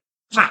 And then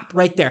pop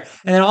right there.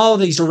 And then all of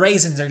these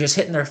raisins are just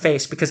hitting their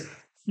face because,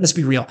 let's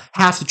be real,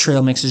 half the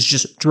trail mix is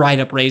just dried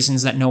up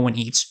raisins that no one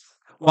eats.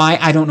 Why?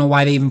 I don't know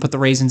why they even put the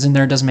raisins in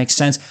there. It doesn't make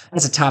sense.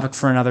 That's a topic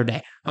for another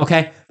day.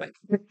 Okay? But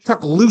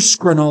chuck loose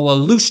granola,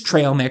 loose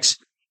trail mix.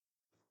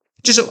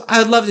 I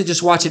would love to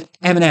just watch it.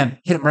 Eminem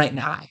hit him right in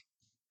the eye.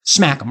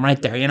 Smack him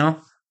right there, you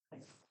know?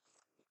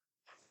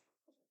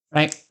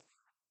 Right?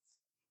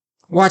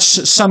 Watch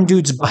some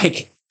dude's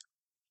bike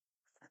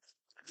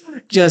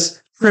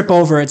just trip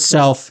over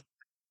itself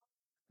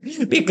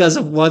because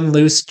of one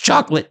loose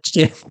chocolate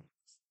chip.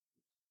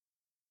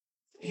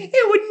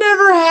 It would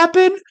never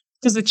happen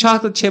because the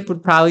chocolate chip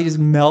would probably just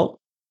melt.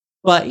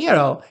 But, you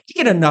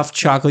get enough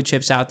chocolate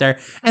chips out there,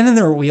 and then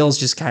their wheels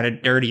just kind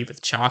of dirty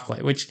with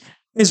chocolate, which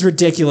is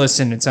ridiculous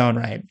in its own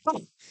right.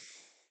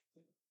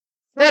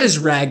 That is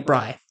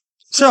Ragbrai.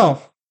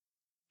 So,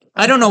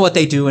 I don't know what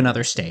they do in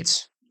other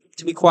states,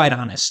 to be quite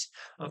honest.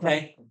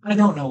 Okay? I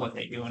don't know what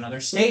they do in other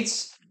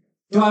states.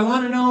 Do I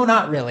want to know?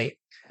 Not really.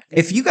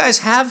 If you guys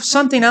have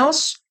something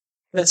else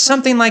that's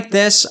something like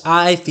this,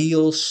 I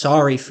feel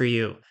sorry for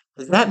you.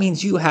 Because that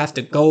means you have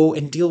to go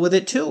and deal with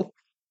it too.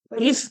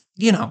 But if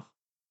you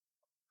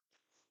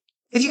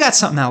got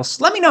something else,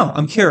 let me know.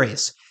 I'm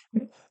curious.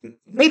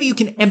 Maybe you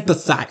can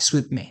empathize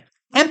with me.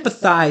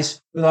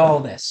 Empathize with all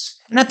this.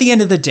 And at the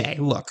end of the day,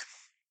 look,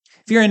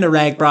 if you're into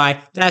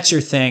Ragbrai, that's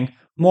your thing.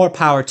 More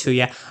power to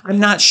you. I'm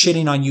not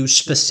shitting on you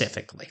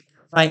specifically,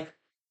 right?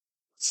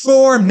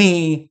 For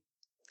me,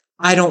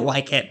 I don't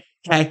like it,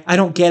 okay? I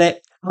don't get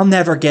it. I'll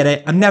never get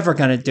it. I'm never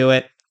going to do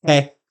it,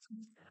 okay?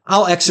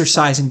 I'll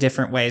exercise in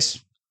different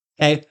ways,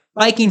 okay?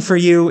 Biking for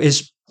you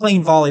is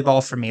playing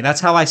volleyball for me.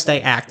 That's how I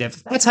stay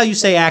active. That's how you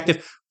stay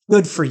active.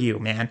 Good for you,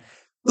 man.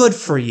 Good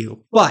for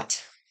you.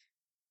 But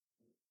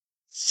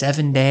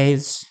 7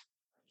 days?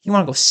 You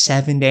want to go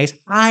 7 days?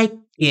 I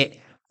get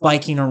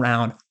biking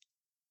around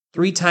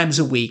 3 times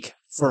a week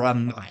for a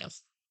mile,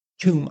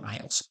 2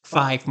 miles,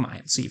 5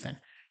 miles even.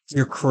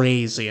 You're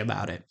crazy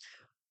about it.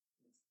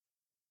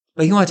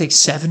 But you want to take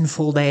 7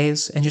 full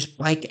days and just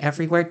bike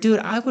everywhere? Dude,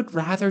 I would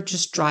rather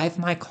just drive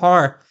my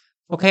car.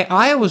 Okay,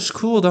 Iowa's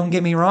cool, don't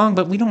get me wrong,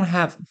 but we don't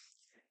have,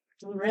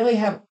 do we really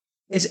have,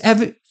 is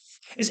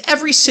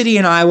every city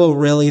in Iowa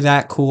really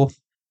that cool?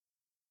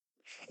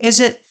 Is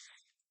it,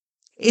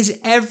 is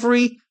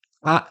every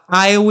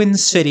Iowan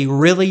city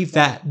really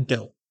that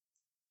dope?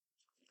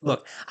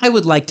 Look, I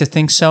would like to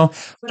think so,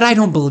 but I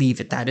don't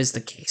believe that is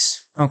the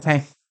case.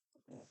 Okay?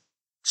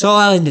 So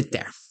I'll end it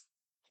there.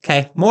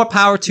 Okay? More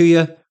power to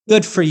you.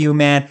 Good for you,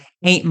 man.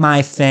 Ain't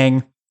my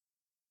thing.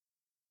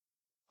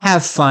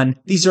 Have fun.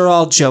 These are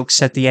all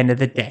jokes at the end of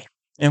the day.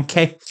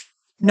 Okay?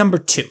 Number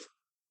 2.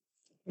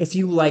 If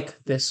you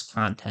like this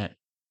content,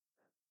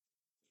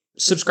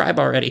 subscribe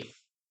already.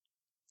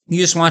 You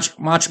just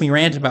watch me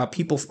rant about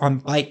people on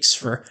bikes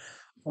for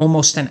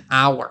almost an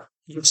hour.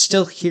 You're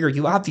still here.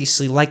 You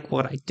obviously like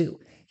what I do.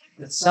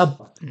 Hit the sub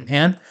button,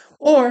 man.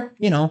 Or,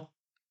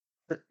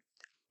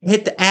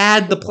 hit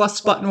the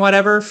plus button,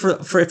 whatever,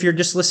 for if you're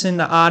just listening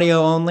to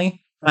audio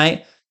only,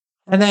 right?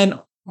 And then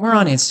we're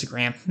on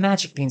Instagram,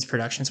 Magic Beans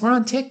Productions. We're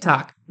on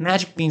TikTok,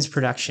 Magic Beans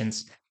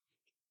Productions.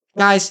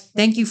 Guys,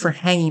 thank you for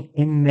hanging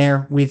in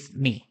there with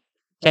me.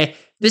 Okay,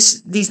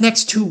 these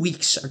next 2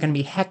 weeks are going to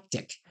be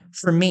hectic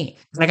for me.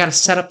 I got to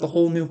set up the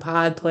whole new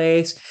pod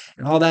place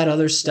and all that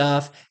other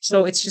stuff.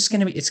 So it's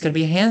going to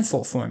be a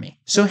handful for me.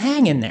 So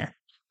hang in there.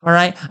 All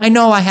right. I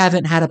know I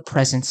haven't had a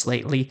presence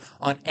lately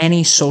on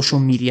any social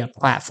media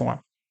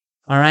platform.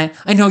 All right.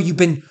 I know you've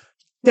been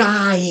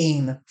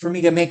dying for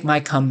me to make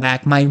my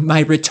comeback, my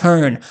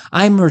return.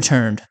 I'm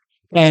returned.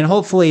 And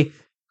hopefully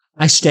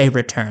I stay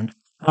returned.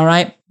 All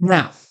right.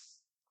 Now,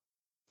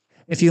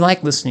 if you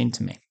like listening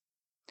to me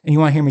and you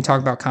want to hear me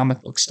talk about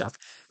comic book stuff,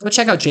 go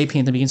check out JP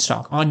and the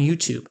Beanstalk on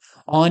YouTube,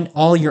 on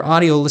all your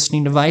audio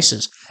listening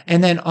devices,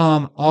 and then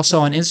also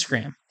on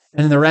Instagram.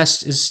 And then the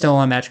rest is still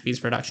on Magic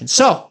Beats Productions.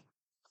 So,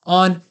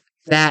 on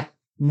that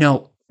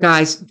note,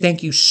 guys,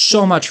 thank you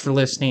so much for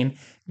listening.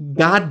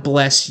 God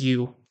bless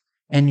you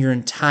and your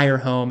entire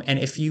home. And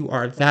if you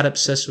are that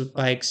obsessed with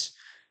bikes,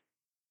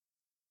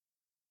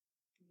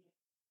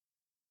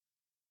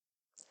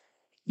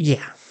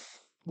 yeah,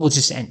 we'll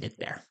just end it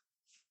there.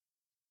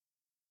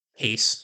 Peace.